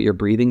what your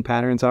breathing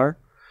patterns are.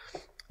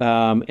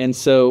 And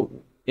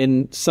so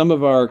in some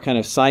of our kind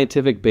of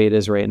scientific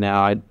betas right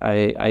now,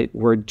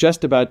 we're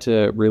just about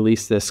to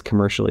release this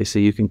commercially, so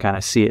you can kind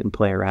of see it and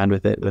play around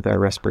with it with our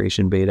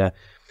respiration beta.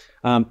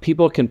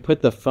 People can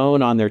put the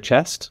phone on their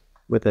chest,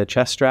 with a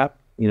chest strap,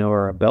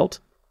 or a belt.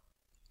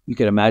 You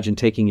could imagine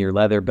taking your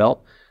leather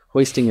belt,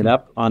 hoisting it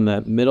up on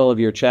the middle of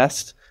your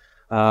chest.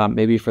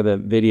 Maybe for the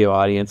video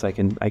audience, I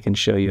can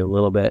show you a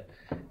little bit.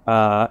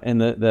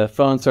 And the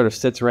phone sort of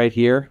sits right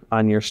here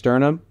on your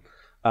sternum.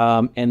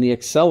 And the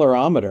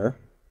accelerometer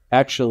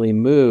actually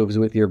moves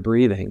with your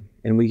breathing.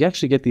 And we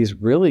actually get these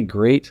really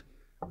great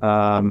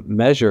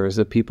measures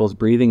of people's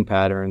breathing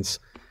patterns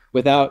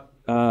without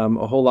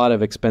a whole lot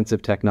of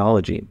expensive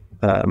technology.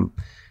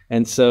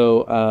 And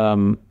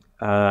so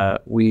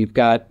we've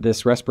got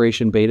this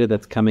respiration beta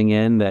that's coming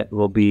in that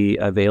will be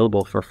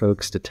available for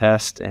folks to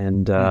test.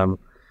 And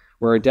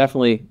we're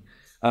definitely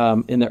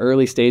in the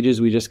early stages.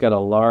 We just got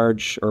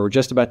we're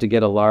just about to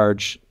get a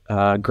large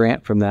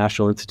grant from the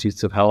National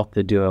Institutes of Health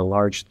to do a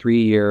large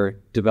 3-year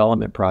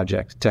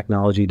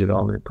technology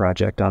development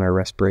project on our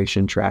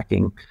respiration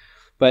tracking.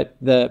 But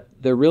the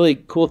really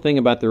cool thing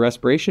about the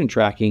respiration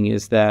tracking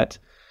is that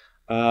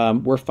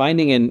we're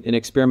finding in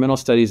experimental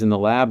studies in the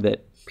lab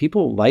that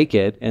people like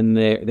it, and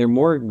they're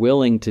more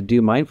willing to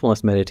do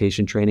mindfulness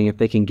meditation training if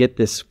they can get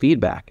this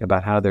feedback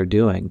about how they're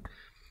doing.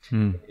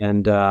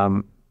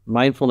 And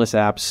mindfulness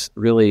apps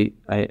really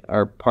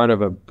are part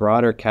of a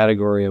broader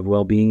category of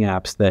well-being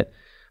apps that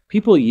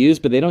people use,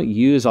 but they don't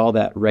use all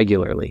that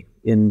regularly.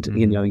 And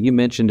you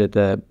mentioned at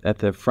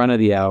the front of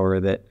the hour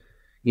that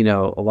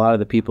a lot of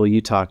the people you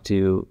talk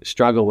to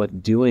struggle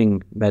with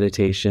doing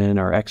meditation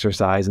or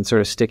exercise and sort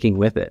of sticking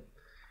with it.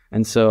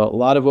 And so a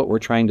lot of what we're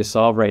trying to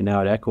solve right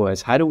now at Equa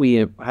is how do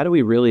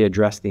we really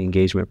address the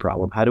engagement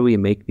problem? How do we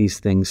make these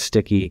things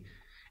sticky?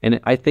 And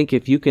I think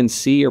if you can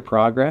see your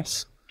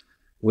progress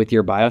with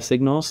your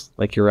biosignals,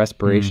 like your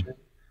respiration,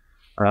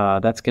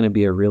 that's going to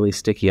be a really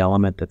sticky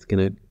element that's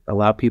going to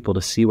allow people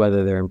to see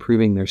whether they're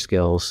improving their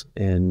skills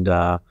and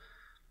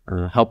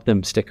help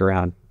them stick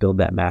around, build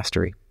that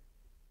mastery.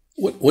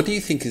 What do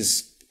you think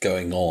is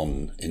going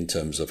on in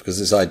terms of, because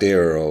this idea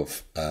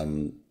of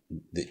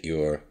that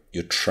you're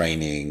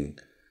training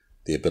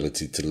the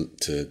ability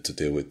to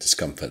deal with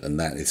discomfort, and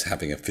that is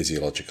having a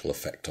physiological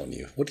effect on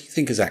you. What do you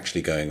think is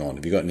actually going on?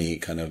 Have you got any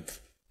kind of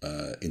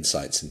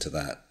insights into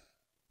that?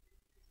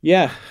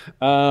 Yeah,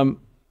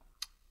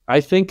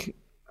 I think,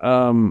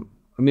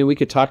 we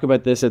could talk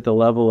about this at the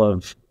level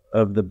of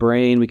the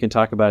brain. We can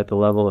talk about it at the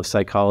level of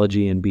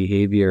psychology and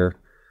behavior.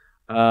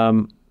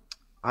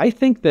 I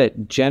think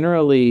that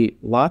generally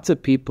lots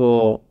of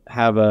people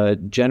have a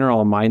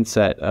general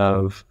mindset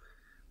of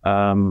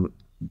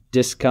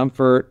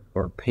discomfort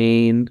or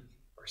pain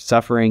or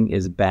suffering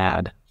is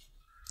bad.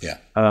 Yeah.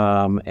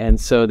 And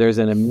so there's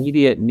an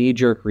immediate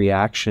knee-jerk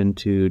reaction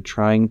to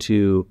trying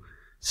to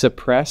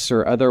suppress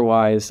or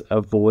otherwise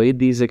avoid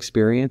these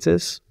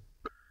experiences.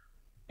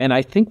 And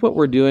I think what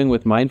we're doing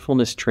with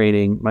mindfulness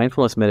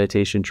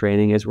meditation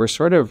training, is we're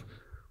sort of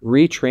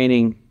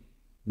retraining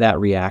that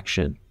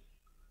reaction.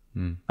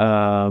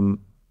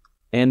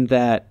 And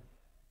that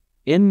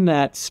in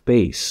that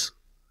space,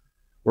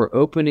 we're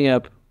opening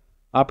up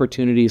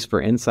opportunities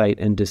for insight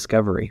and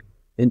discovery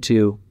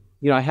into,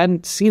 I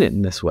hadn't seen it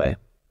in this way.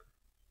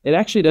 It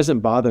actually doesn't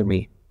bother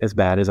me as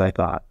bad as I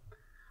thought.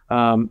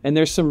 And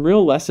there's some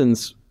real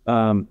lessons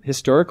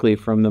historically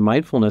from the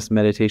mindfulness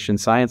meditation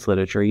science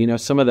literature.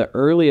 Some of the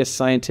earliest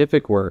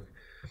scientific work,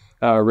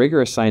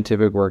 rigorous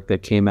scientific work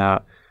that came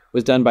out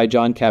was done by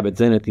John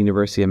Kabat-Zinn at the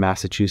University of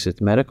Massachusetts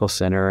Medical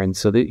Center. And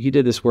so he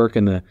did this work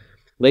in the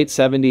late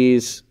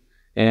 70s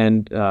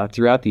and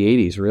throughout the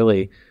 80s,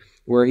 really,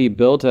 where he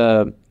built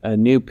a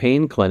new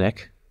pain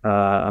clinic,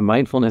 a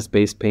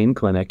mindfulness-based pain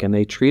clinic, and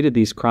they treated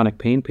these chronic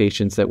pain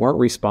patients that weren't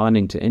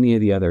responding to any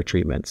of the other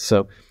treatments.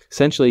 So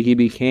essentially,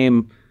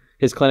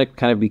 his clinic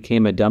kind of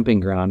became a dumping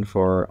ground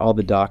for all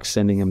the docs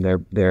sending him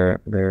their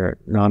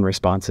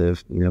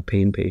non-responsive,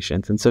 pain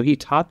patients. And so he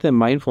taught them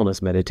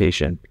mindfulness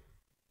meditation.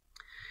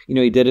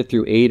 He did it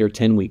through 8 or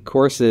 10 week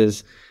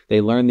courses. They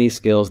learn these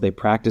skills. They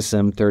practice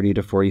them 30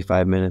 to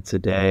 45 minutes a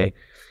day.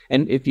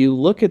 And if you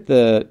look at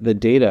the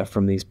data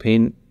from these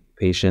pain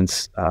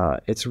patients,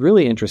 it's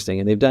really interesting.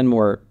 And they've done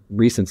more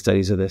recent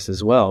studies of this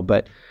as well.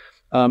 But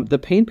the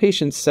pain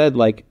patients said,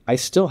 I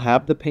still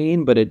have the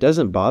pain, but it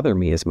doesn't bother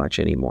me as much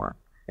anymore.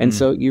 And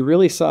so you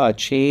really saw a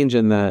change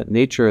in the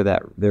nature of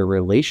their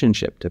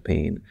relationship to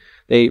pain.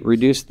 They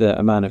reduced the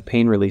amount of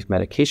pain relief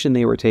medication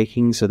they were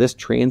taking. So this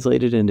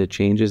translated into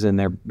changes in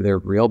their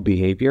real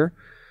behavior.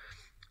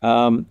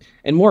 And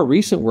more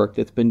recent work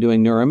that's been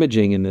doing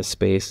neuroimaging in this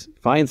space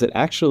finds that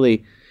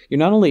actually you're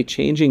not only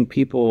changing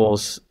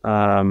people's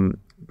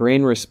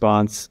brain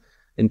response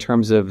in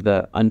terms of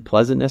the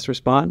unpleasantness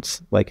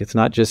response, it's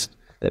not just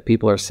that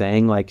people are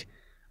saying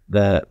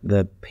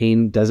the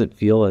pain doesn't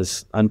feel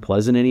as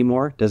unpleasant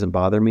anymore, doesn't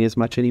bother me as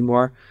much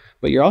anymore,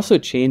 but you're also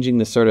changing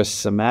the sort of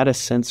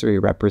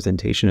somatosensory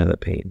representation of the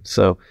pain.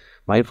 So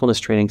mindfulness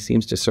training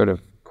seems to sort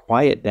of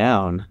quiet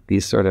down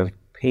these sort of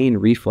pain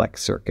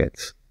reflex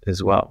circuits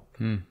as well.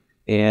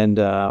 And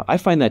I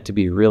find that to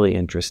be really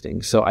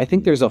interesting. So I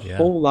think there's a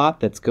whole lot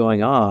that's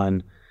going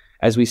on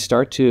as we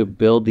start to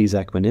build these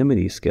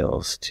equanimity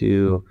skills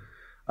to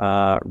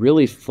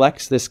really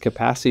flex this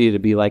capacity to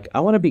be like, I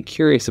want to be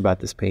curious about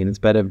this pain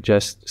instead of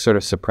just sort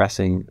of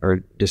suppressing or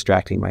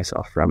distracting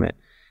myself from it.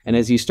 And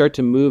as you start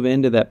to move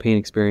into that pain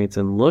experience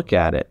and look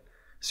at it,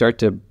 start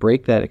to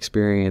break that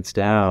experience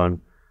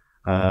down,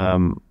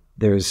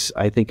 there's,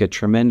 I think, a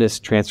tremendous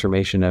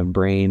transformation of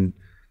brain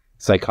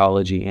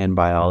psychology and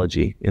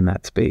biology in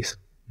that space.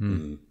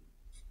 Can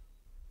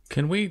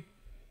we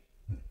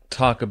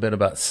talk a bit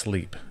about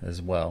sleep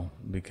as well?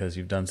 Because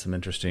you've done some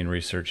interesting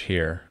research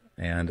here,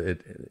 and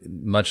it,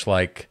 much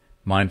like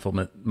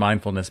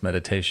mindfulness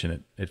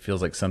meditation, it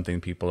feels like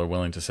something people are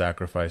willing to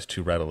sacrifice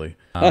too readily.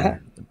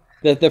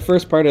 The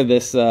first part of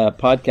this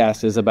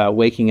podcast is about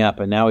waking up,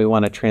 and now we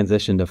want to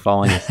transition to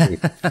falling asleep.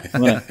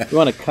 we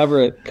want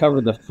to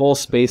cover the full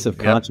space of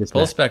consciousness.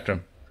 Full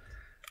spectrum.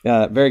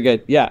 Very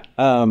good. Yeah.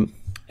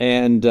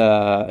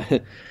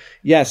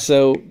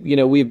 So,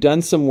 we've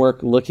done some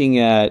work looking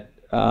at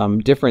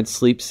different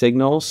sleep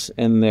signals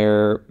and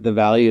the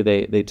value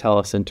they tell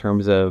us in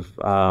terms of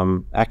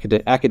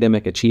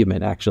academic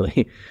achievement,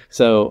 actually.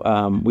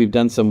 So we've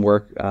done some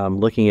work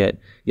looking at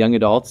young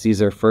adults.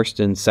 These are first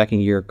and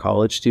second year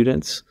college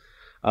students,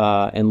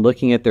 and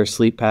looking at their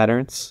sleep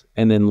patterns,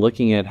 and then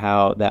looking at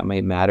how that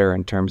might matter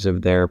in terms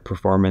of their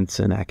performance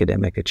and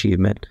academic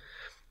achievement.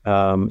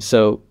 In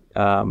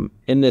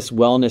this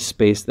wellness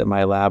space that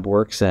my lab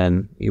works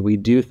in, we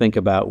do think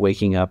about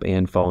waking up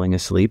and falling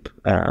asleep.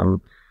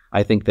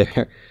 I think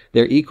they're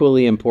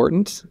equally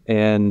important,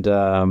 and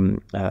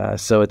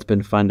so it's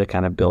been fun to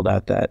kind of build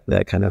out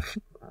that kind of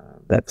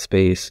that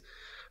space.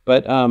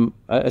 But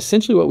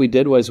essentially, what we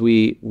did was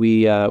we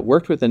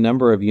worked with a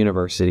number of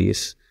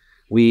universities.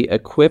 We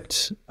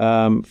equipped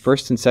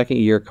first and second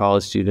year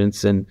college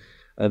students, and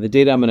the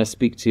data I'm going to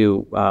speak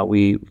to,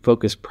 we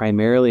focus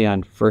primarily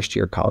on first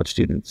year college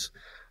students.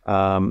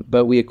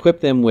 But we equipped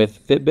them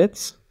with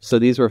Fitbits. So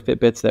these were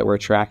Fitbits that were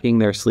tracking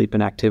their sleep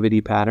and activity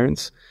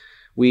patterns.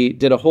 We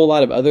did a whole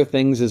lot of other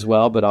things as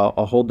well, but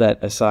I'll hold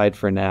that aside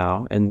for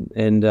now.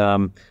 And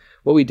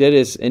what we did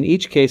is, in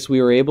each case,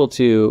 we were able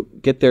to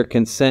get their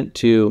consent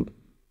to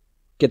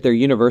get their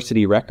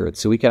university records,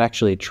 so we could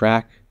actually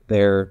track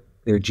their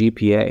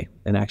GPA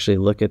and actually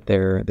look at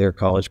their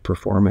college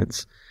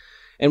performance.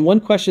 And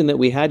one question that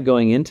we had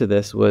going into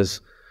this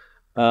was,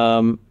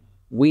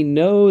 we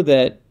know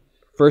that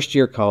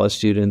first-year college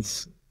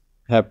students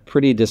have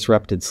pretty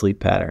disrupted sleep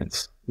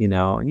patterns.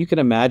 And you can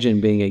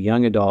imagine being a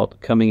young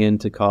adult coming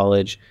into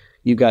college.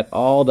 You've got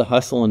all the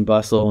hustle and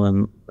bustle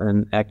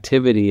and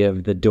activity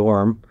of the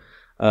dorm,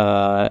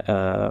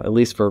 at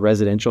least for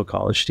residential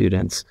college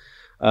students.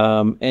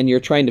 And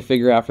you're trying to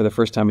figure out for the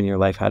first time in your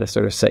life how to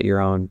sort of set your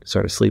own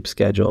sort of sleep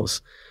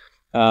schedules.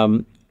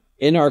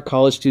 In our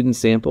college student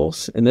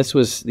samples, and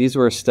these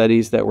were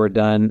studies that were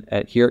done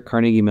here at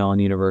Carnegie Mellon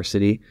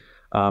University,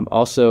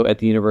 also at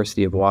the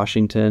University of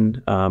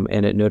Washington,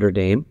 and at Notre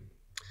Dame.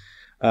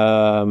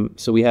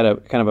 So we had a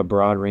kind of a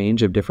broad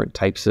range of different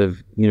types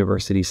of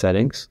university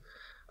settings.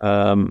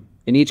 In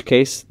each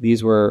case,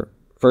 these were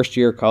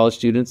first-year college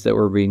students that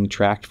were being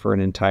tracked for an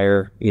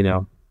entire,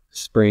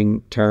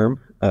 spring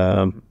term,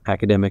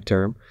 academic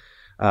term,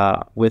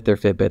 with their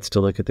Fitbits to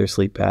look at their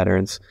sleep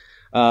patterns.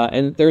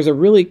 And there's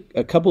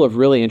a couple of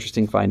really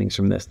interesting findings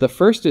from this. The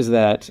first is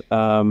that,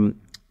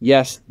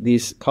 yes,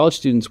 these college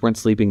students weren't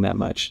sleeping that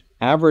much.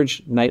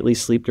 Average nightly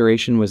sleep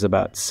duration was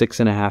about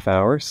 6.5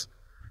 hours.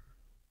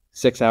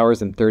 6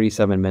 hours and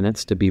 37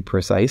 minutes to be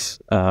precise.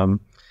 As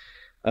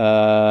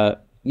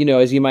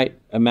you might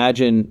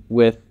imagine,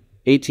 with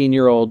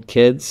 18-year-old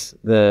kids,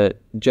 the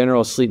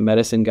general sleep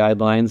medicine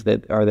guidelines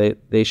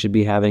they should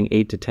be having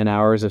 8 to 10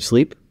 hours of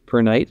sleep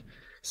per night.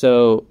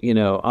 So,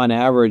 on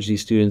average,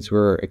 these students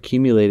were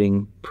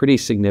accumulating pretty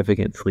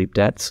significant sleep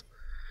debts.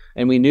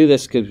 And we knew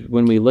this because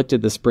when we looked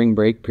at the spring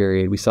break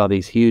period, we saw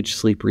these huge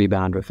sleep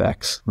rebound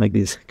effects. Like,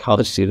 these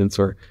college students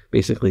were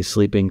basically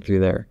sleeping through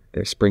their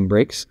spring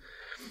breaks.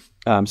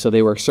 So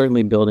they were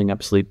certainly building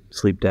up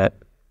sleep debt.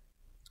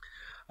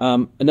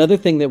 Another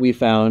thing that we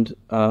found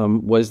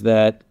was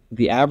that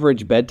the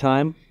average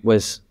bedtime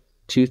was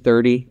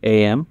 2:30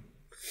 a.m.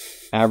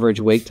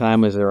 Average wake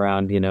time was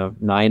around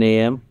 9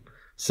 a.m.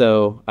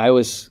 So I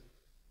was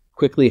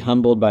quickly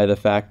humbled by the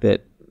fact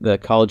that the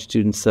college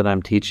students that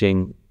I'm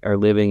teaching are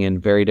living in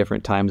very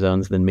different time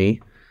zones than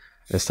me,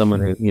 as someone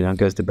who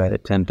goes to bed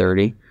at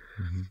 10:30.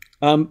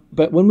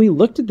 But when we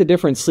looked at the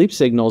different sleep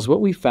signals,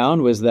 what we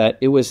found was that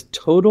it was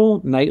total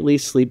nightly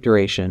sleep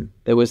duration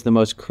that was the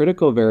most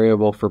critical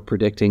variable for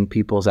predicting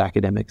people's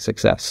academic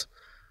success.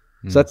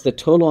 So that's the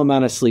total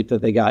amount of sleep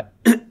that they got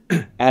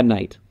at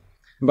night.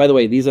 And by the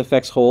way, these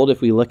effects hold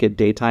if we look at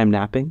daytime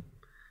napping.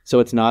 So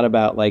it's not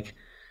about like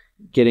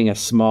getting a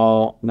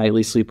small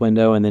nightly sleep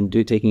window and then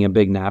taking a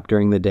big nap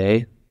during the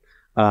day.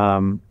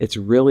 It's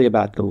really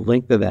about the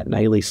length of that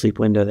nightly sleep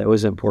window that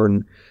was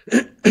important.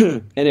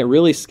 And it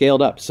really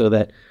scaled up so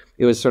that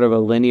it was sort of a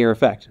linear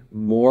effect.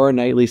 More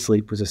nightly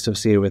sleep was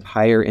associated with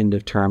higher end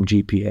of term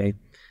GPA.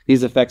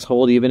 These effects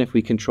hold even if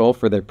we control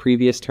for their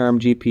previous term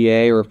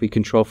GPA, or if we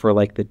control for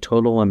like the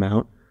total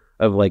amount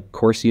of like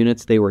course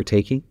units they were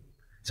taking.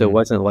 So it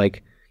wasn't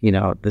like,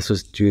 this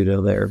was due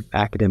to their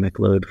academic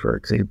load, for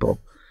example.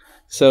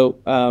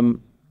 So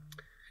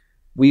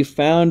we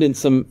found in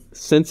some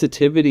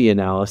sensitivity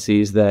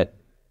analyses that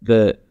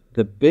the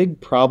big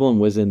problem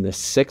was in the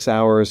 6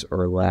 hours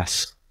or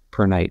less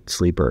per night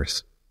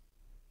sleepers.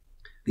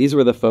 These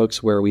were the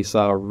folks where we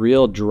saw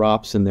real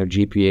drops in their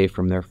GPA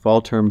from their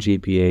fall term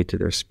GPA to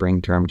their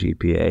spring term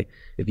GPA.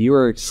 If you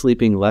were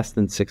sleeping less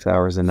than 6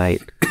 hours a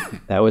night,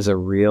 that was a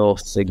real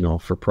signal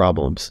for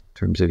problems in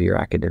terms of your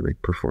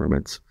academic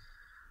performance.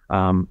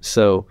 A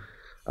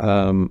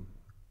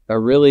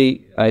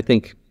really, I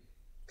think,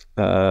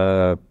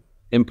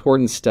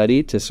 important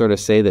study to sort of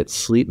say that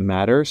sleep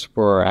matters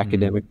for our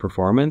academic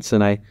performance.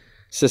 And I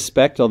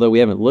suspect, although we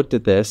haven't looked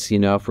at this,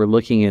 if we're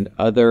looking at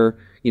other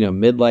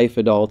midlife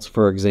adults,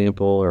 for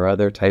example, or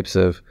other types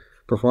of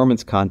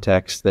performance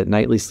contexts, that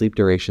nightly sleep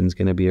duration is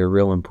going to be a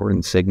real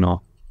important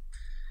signal.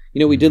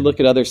 We did look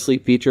at other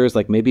sleep features,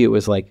 like maybe it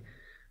was like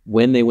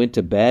when they went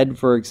to bed,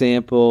 for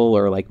example,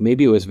 or like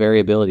maybe it was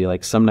variability,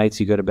 like some nights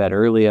you go to bed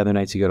early, other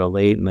nights you go to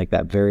late, and like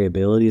that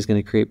variability is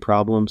going to create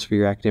problems for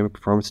your academic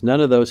performance.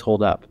 None of those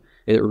hold up.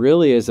 It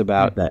really is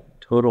about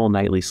that total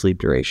nightly sleep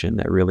duration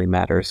that really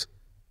matters.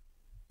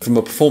 From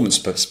a performance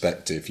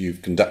perspective,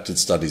 you've conducted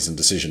studies in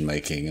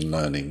decision-making and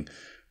learning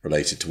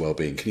related to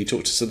well-being. Can you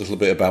talk to us a little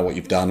bit about what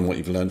you've done and what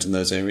you've learned in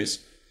those areas?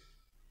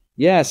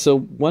 Yeah, so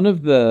one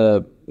of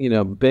the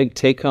big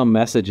take-home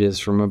messages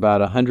from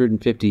about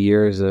 150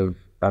 years of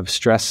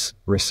stress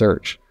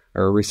research,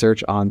 or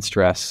research on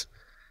stress,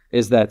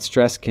 is that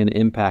stress can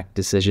impact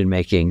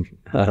decision-making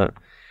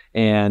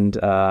and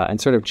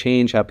sort of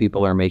change how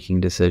people are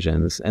making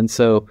decisions. And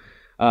so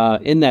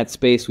in that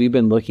space, we've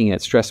been looking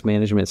at stress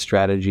management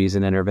strategies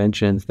and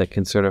interventions that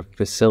can sort of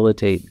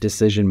facilitate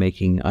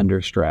decision-making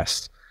under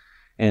stress.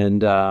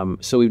 And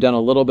so we've done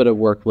a little bit of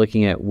work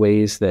looking at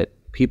ways that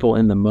people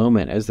in the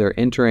moment, as they're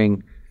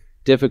entering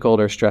difficult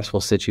or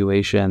stressful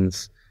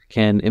situations,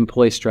 can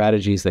employ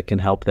strategies that can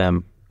help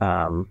them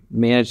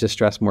manage the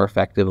stress more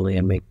effectively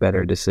and make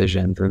better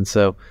decisions. And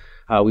so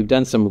we've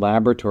done some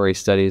laboratory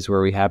studies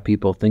where we have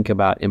people think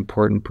about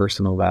important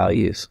personal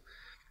values.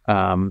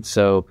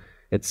 So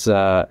it's in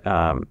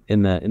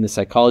the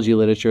psychology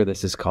literature,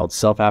 this is called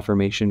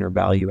self-affirmation or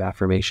value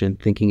affirmation,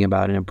 thinking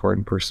about an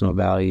important personal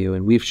value.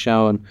 And we've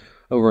shown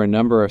over a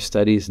number of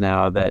studies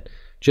now that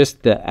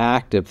just the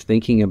act of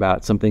thinking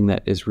about something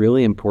that is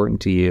really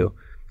important to you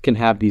can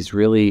have these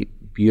really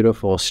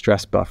beautiful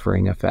stress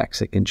buffering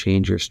effects. It can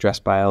change your stress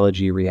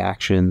biology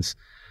reactions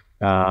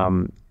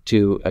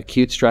to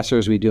acute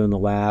stressors we do in the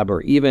lab,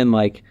 or even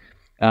like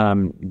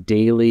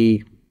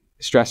daily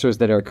stressors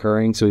that are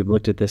occurring. So we've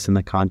looked at this in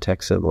the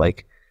context of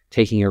like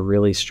taking a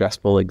really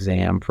stressful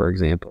exam, for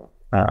example.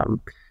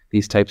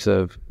 These types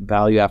of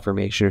value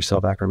affirmation or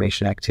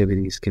self-affirmation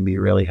activities can be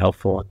really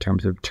helpful in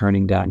terms of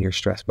turning down your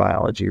stress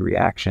biology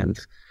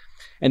reactions.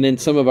 And then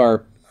some of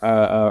our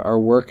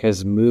work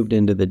has moved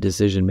into the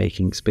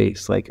decision-making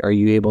space. Like, are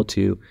you able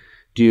to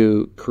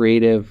do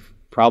creative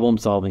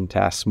problem-solving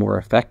tasks more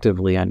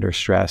effectively under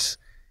stress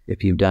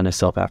if you've done a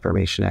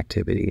self-affirmation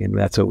activity? And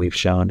that's what we've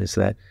shown, is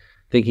that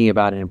thinking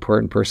about an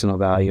important personal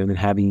value and then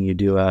having you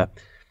do a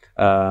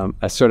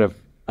sort of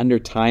under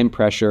time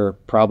pressure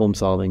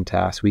problem-solving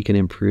task, we can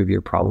improve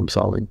your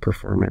problem-solving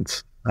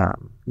performance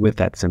with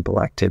that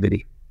simple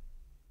activity.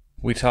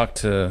 We talk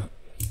to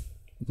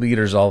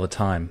leaders all the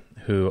time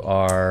who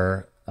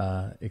are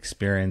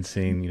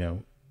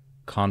experiencing,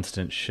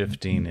 constant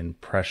shifting in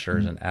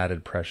pressures and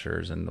added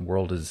pressures, and the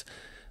world is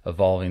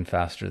evolving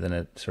faster than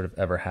it sort of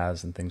ever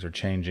has, and things are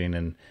changing.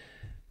 And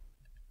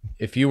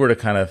if you were to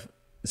kind of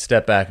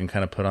step back and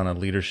kind of put on a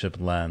leadership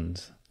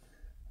lens,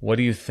 what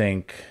do you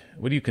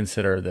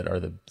consider that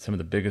are some of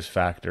the biggest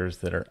factors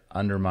that are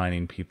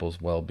undermining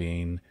people's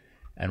well-being,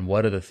 and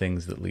what are the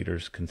things that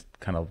leaders can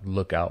kind of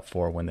look out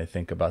for when they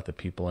think about the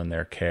people in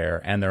their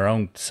care and their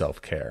own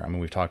self-care? I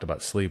mean, we've talked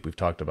about sleep, we've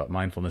talked about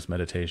mindfulness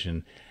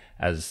meditation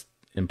as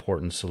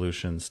important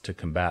solutions to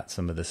combat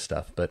some of this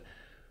stuff, but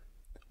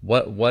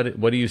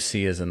what do you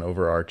see as an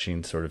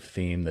overarching sort of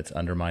theme that's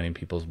undermining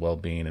people's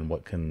well-being, and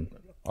what can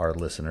our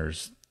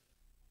listeners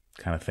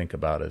kind of think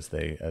about as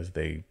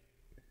they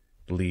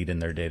lead in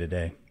their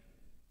day-to-day?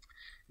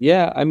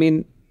 Yeah, I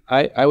mean,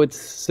 I would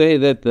say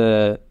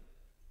that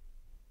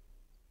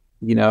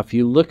if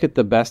you look at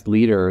the best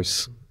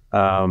leaders,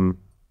 and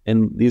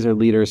these are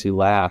leaders who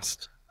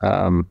last,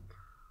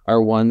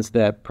 are ones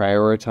that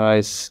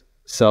prioritize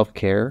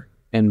self-care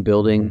and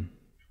building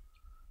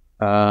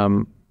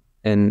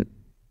and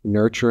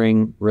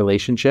nurturing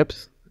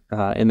relationships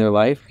in their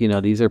life.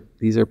 These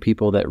are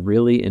people that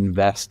really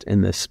invest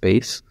in this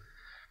space.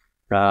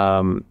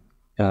 And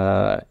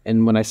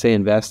when I say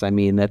invest, I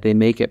mean that they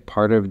make it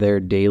part of their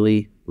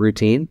daily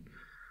routine.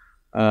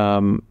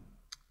 And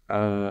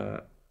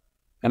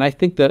I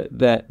think that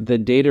the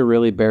data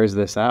really bears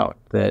this out,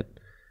 that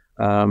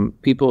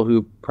people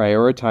who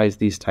prioritize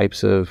these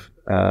types of,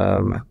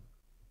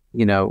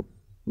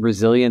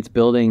 resilience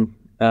building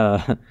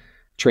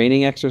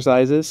training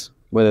exercises,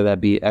 whether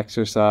that be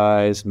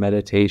exercise,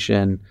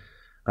 meditation,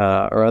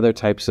 or other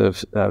types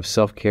of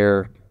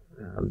self-care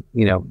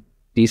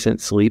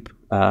decent sleep,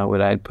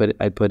 what I'd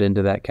put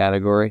into that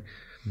category.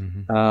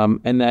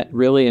 And that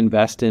really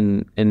invest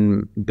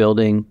in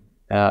building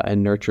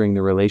and nurturing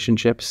the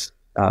relationships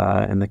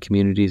and the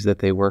communities that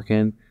they work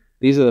in.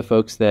 These are the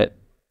folks that,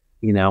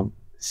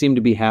 seem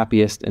to be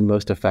happiest and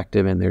most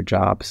effective in their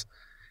jobs.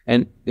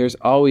 And there's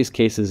always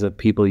cases of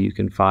people you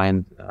can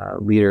find,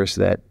 leaders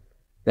that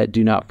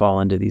do not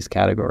fall into these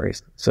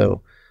categories.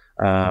 So,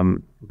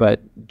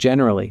 but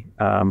generally,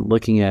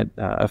 looking at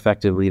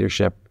effective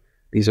leadership,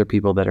 these are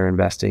people that are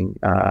investing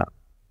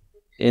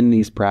in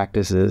these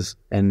practices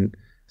and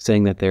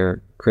saying that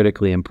they're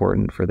critically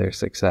important for their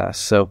success.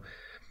 So,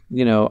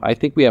 I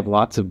think we have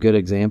lots of good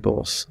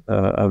examples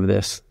of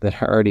this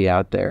that are already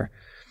out there.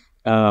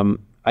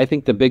 I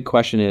think the big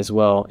question is,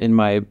 well, in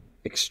my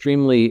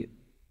extremely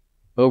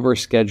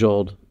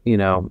overscheduled,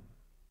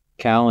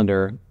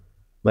 calendar,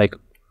 like,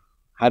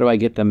 how do I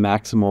get the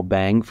maximal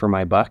bang for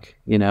my buck,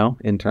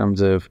 in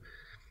terms of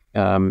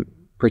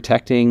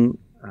protecting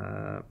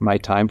my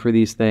time for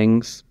these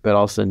things, but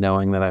also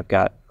knowing that I've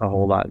got a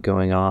whole lot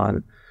going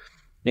on.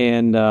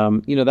 And,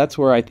 that's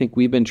where I think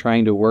we've been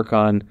trying to work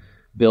on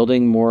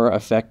building more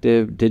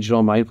effective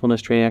digital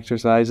mindfulness training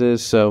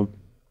exercises. So,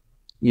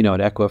 at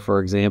Equa, for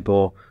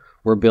example,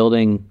 we're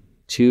building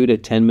 2 to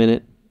 10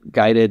 minute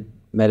guided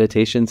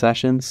meditation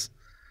sessions.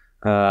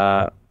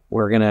 We're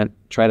going to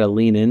try to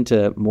lean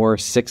into more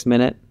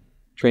 6-minute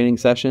training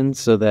sessions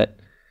so that,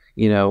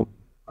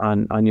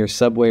 on your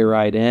subway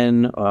ride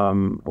in,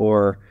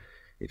 or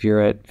if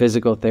you're at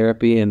physical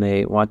therapy and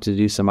they want to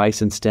do some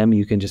ice and stem,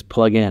 you can just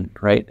plug in,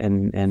 right?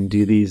 And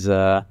do these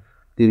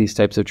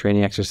types of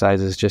training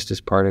exercises just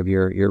as part of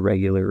your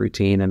regular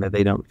routine, and that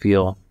they don't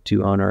feel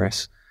too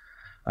onerous.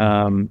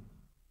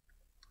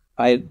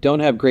 I don't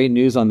have great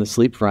news on the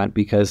sleep front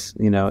because,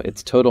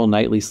 it's total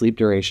nightly sleep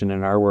duration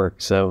in our work.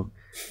 So,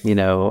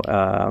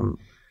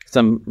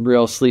 some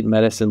real sleep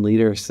medicine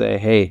leaders say,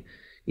 hey,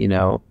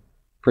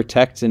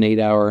 protect an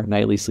 8-hour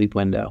nightly sleep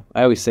window.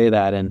 I always say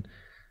that. And,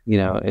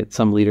 at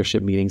some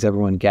leadership meetings,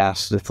 everyone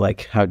gasps. It's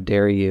like, how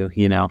dare you,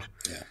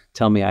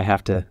 tell me I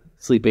have to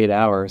sleep 8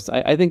 hours.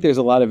 I think there's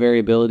a lot of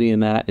variability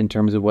in that in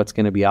terms of what's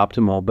going to be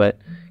optimal. But,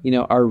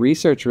 our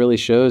research really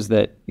shows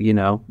that,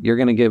 you're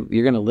going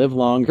to live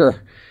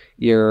longer.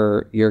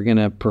 You're going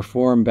to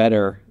perform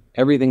better.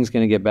 Everything's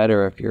going to get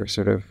better if you're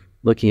sort of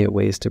looking at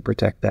ways to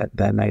protect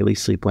that nightly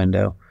sleep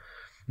window.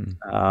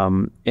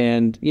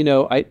 And,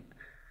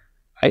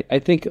 I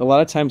think a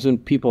lot of times when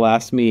people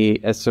ask me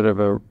as sort of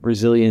a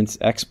resilience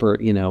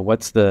expert,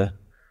 what's the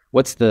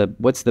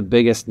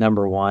biggest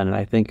number one? And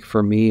I think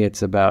for me,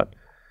 it's about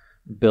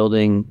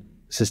building,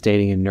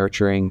 sustaining, and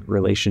nurturing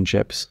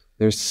relationships.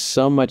 There's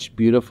so much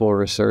beautiful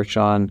research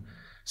on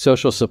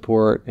social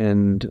support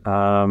and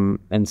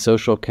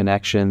social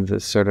connections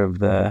as sort of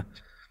the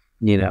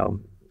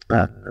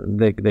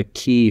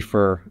key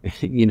for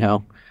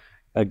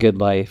a good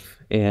life.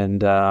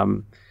 And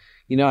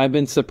I've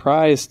been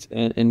surprised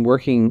in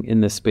working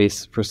in this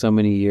space for so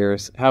many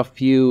years how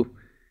few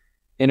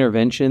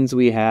interventions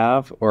we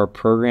have or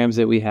programs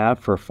that we have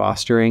for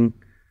fostering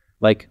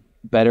like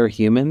better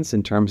humans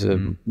in terms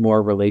of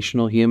more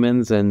relational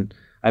humans. And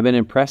I've been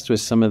impressed with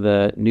some of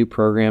the new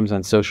programs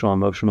on social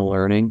emotional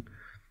learning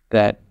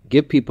that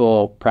give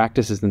people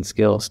practices and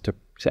skills to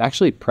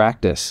actually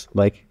practice,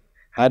 like,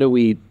 how do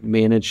we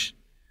manage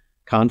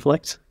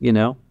conflict?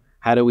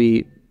 How do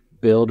we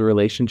build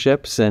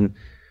relationships? And,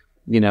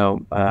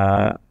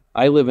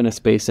 I live in a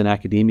space in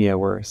academia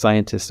where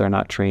scientists are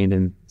not trained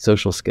in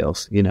social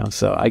skills,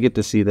 so I get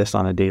to see this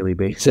on a daily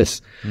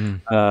basis.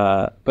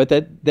 But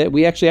that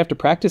we actually have to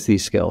practice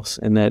these skills,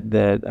 and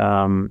that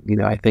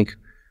I think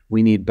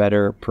we need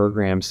better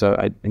programs. So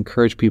I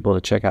encourage people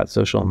to check out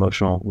social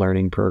emotional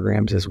learning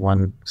programs as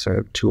one sort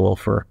of tool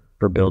for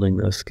building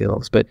those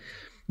skills. But,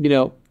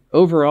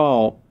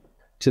 overall,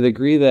 to the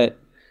degree that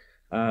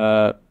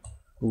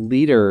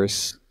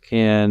leaders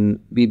can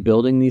be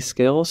building these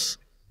skills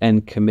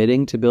and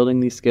committing to building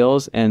these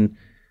skills and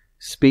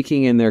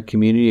speaking in their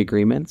community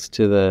agreements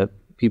to the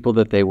people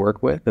that they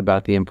work with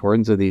about the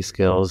importance of these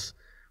skills,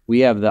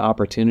 we have the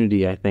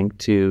opportunity, I think,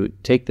 to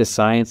take the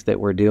science that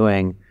we're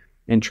doing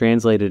and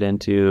translate it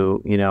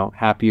into,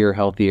 happier,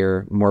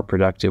 healthier, more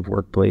productive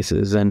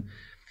workplaces. And,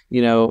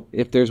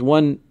 if there's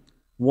one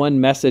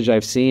message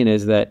I've seen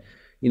is that,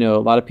 a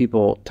lot of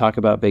people talk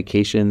about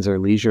vacations or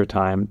leisure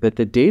time, but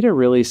the data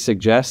really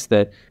suggests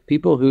that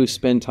people who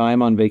spend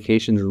time on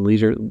vacations and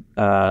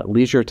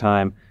leisure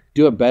time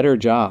do a better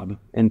job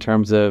in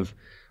terms of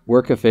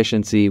work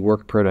efficiency,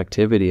 work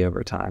productivity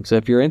over time. So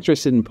if you're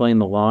interested in playing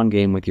the long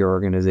game with your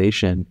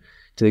organization,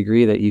 to the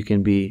degree that you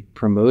can be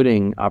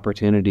promoting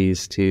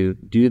opportunities to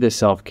do the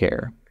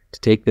self-care, to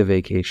take the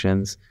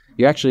vacations,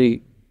 you're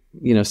actually,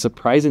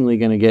 surprisingly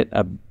going to get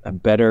a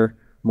better,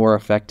 more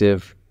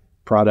effective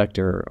product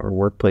or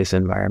workplace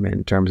environment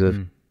in terms of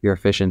your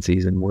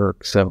efficiencies and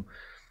work. So,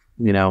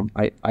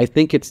 I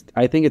think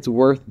it's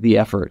worth the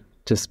effort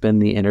to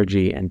spend the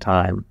energy and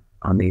time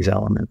on these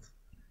elements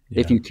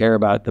if you care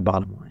about the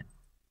bottom line.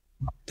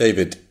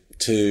 David,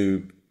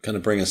 to kind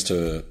of bring us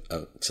to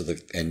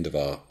the end of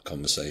our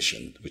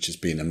conversation, which has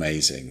been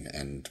amazing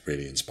and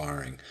really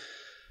inspiring.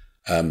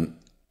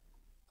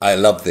 I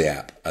love the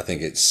app. I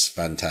think it's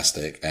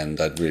fantastic,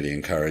 and I'd really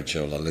encourage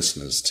all our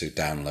listeners to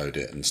download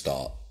it and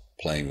start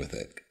playing with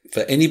it.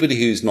 For anybody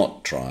who's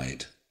not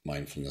tried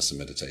mindfulness and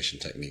meditation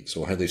techniques,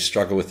 or how they've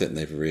struggled with it and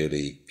they've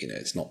really,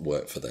 it's not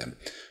worked for them,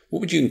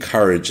 what would you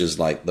encourage as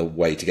like the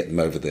way to get them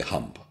over the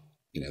hump?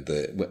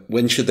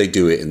 When should they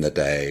do it in the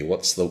day?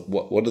 What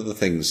are the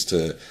things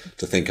to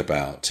think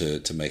about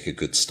to make a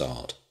good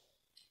start?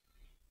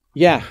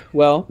 Yeah,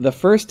 well, the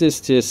first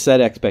is to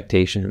set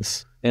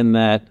expectations, in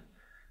that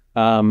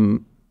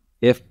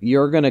if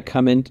you're going to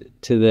come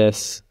into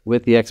this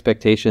with the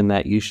expectation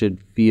that you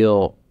should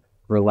feel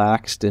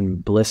relaxed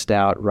and blissed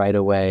out right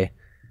away,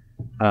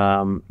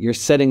 you're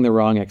setting the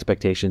wrong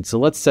expectation. So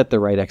let's set the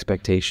right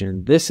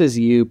expectation. This is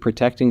you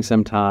protecting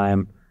some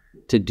time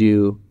to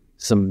do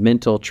some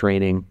mental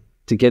training,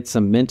 to get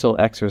some mental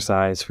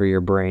exercise for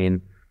your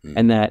brain,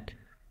 and that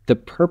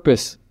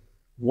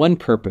one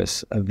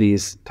purpose of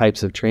these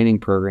types of training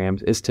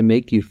programs is to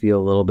make you feel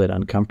a little bit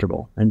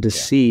uncomfortable and to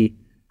see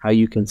how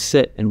you can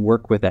sit and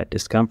work with that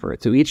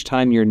discomfort. So each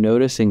time you're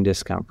noticing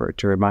discomfort,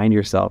 to remind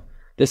yourself,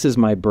 this is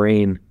my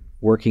brain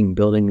working,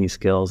 building these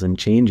skills and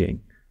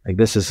changing. Like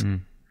this is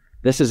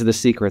the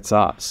secret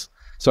sauce.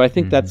 So I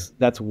think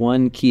that's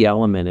one key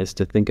element, is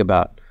to think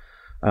about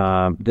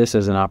this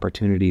as an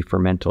opportunity for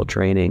mental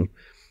training.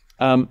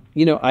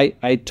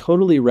 I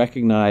totally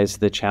recognize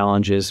the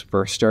challenges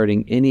for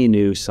starting any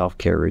new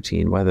self-care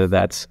routine, whether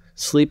that's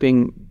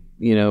sleeping,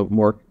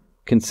 more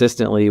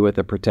consistently with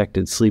a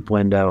protected sleep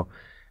window,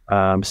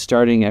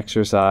 starting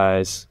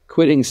exercise,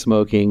 quitting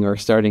smoking, or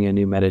starting a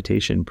new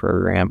meditation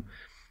program.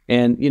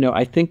 And,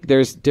 I think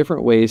there's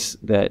different ways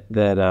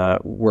that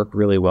work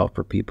really well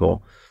for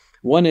people.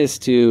 One is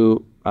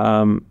to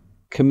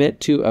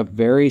commit to a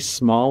very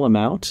small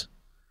amount.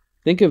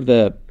 Think of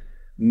the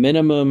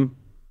minimum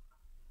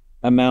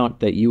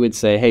amount that you would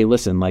say, hey,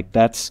 listen, like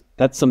that's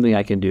something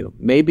I can do.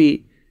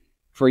 Maybe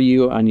for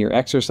you on your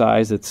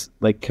exercise, it's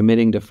like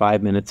committing to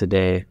 5 minutes a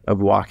day of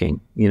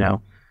walking,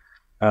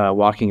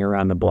 walking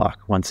around the block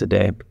once a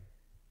day.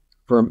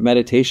 For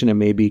meditation, it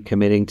may be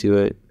committing to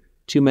it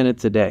 2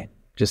 minutes a day,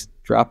 just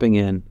dropping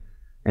in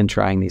and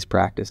trying these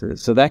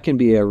practices. So that can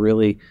be a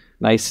really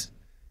nice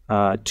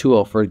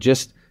tool for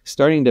just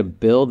starting to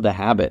build the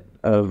habit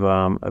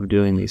of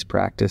doing these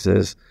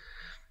practices.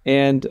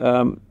 And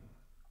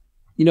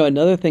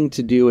another thing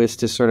to do is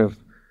to sort of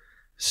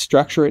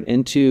structure it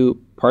into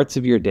parts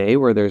of your day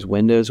where there's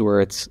windows where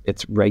it's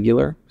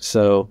regular.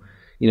 So,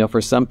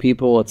 for some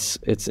people,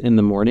 it's in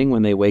the morning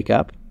when they wake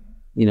up.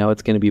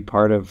 It's going to be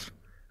part of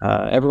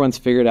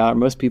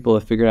most people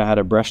have figured out how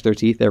to brush their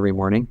teeth every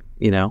morning,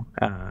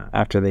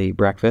 after they eat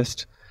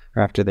breakfast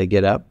or after they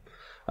get up.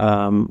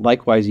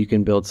 Likewise, you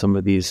can build some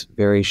of these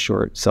very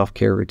short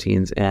self-care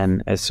routines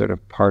and as sort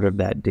of part of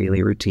that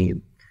daily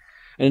routine.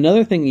 And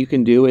another thing you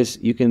can do is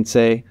you can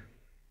say,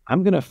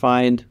 I'm going to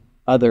find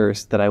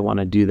others that I want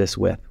to do this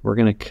with. We're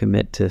going to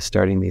commit to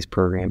starting these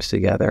programs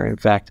together. In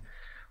fact,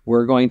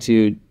 we're going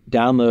to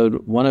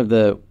download one of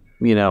the,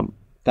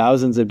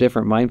 thousands of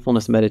different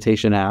mindfulness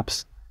meditation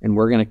apps, and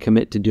we're going to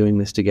commit to doing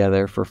this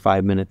together for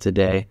 5 minutes a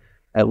day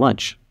at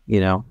lunch.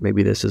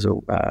 Maybe this is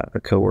a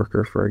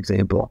coworker, for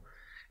example.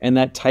 And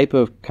that type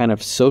of kind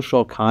of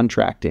social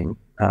contracting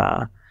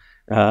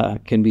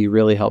can be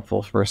really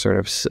helpful for sort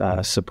of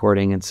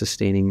supporting and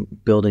sustaining,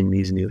 building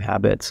these new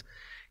habits.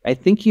 I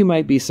think you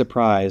might be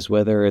surprised,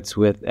 whether it's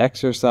with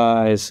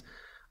exercise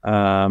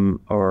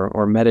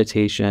or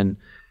meditation,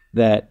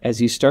 that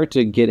as you start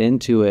to get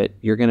into it,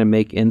 you're going to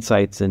make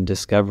insights and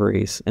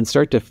discoveries and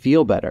start to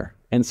feel better.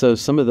 And so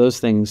some of those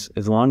things,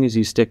 as long as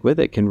you stick with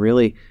it, can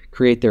really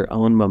create their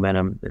own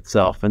momentum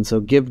itself. And so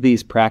give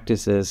these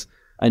practices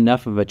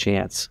enough of a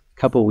chance, a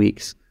couple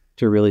weeks,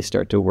 to really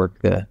start to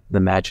work the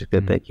magic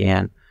that they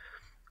can.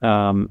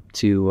 Once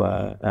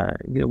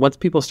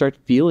people start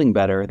feeling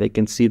better, they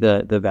can see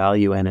the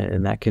value in it,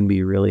 and that can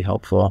be really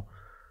helpful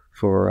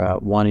for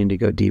wanting to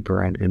go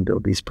deeper and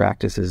build these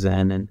practices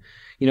in. And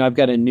I've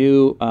got a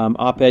new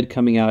op-ed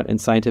coming out in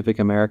Scientific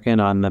American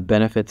on the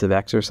benefits of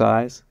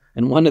exercise.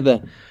 And one of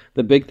the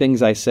big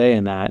things I say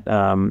in that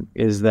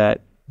is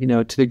that, to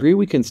the degree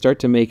we can start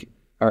to make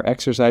our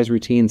exercise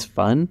routines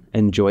fun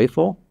and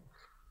joyful.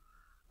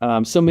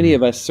 So many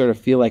of us sort of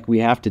feel like we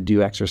have to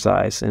do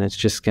exercise, and it's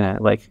just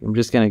I'm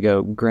just gonna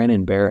go grin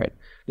and bear it.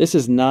 This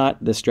is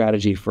not the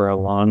strategy for a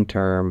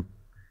long-term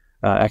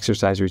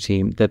exercise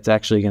routine that's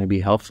actually going to be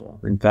helpful.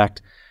 In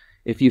fact,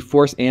 if you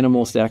force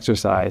animals to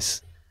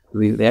exercise,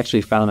 they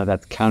actually found that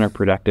that's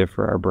counterproductive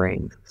for our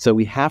brain. So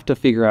we have to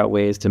figure out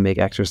ways to make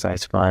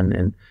exercise fun,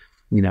 and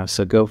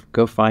so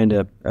go find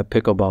a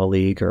pickleball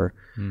league, or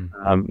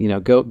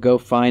go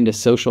find a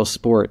social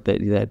sport that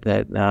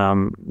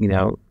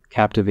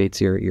captivates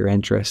your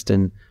interest,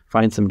 and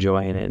find some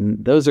joy in it.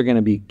 And those are going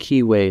to be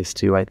key ways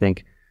to, I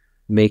think,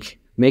 make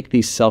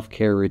these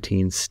self-care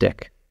routines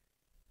stick.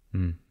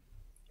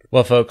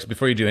 Well, folks,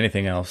 before you do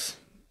anything else,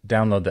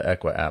 download the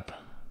Equa app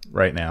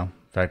right now.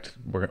 In fact,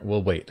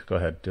 we'll wait. Go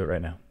ahead. Do it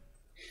right now.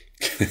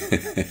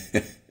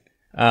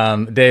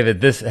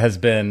 David, this has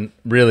been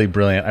really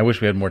brilliant. I wish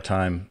we had more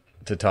time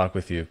to talk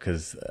with you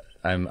because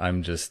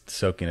I'm just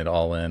soaking it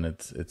all in.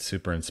 It's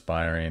super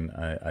inspiring.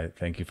 I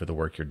thank you for the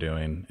work you're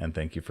doing, and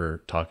thank you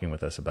for talking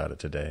with us about it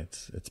today.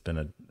 It's been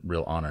a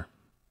real honor.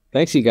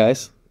 Thanks, you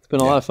guys. It's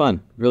been a lot of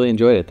fun. Really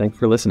enjoyed it. Thanks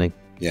for listening.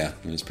 Yeah,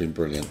 it's been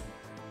brilliant.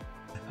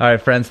 All right,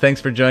 friends,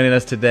 thanks for joining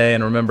us today.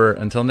 And remember,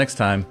 until next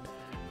time,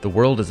 the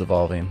world is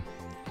evolving.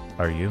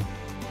 Are you?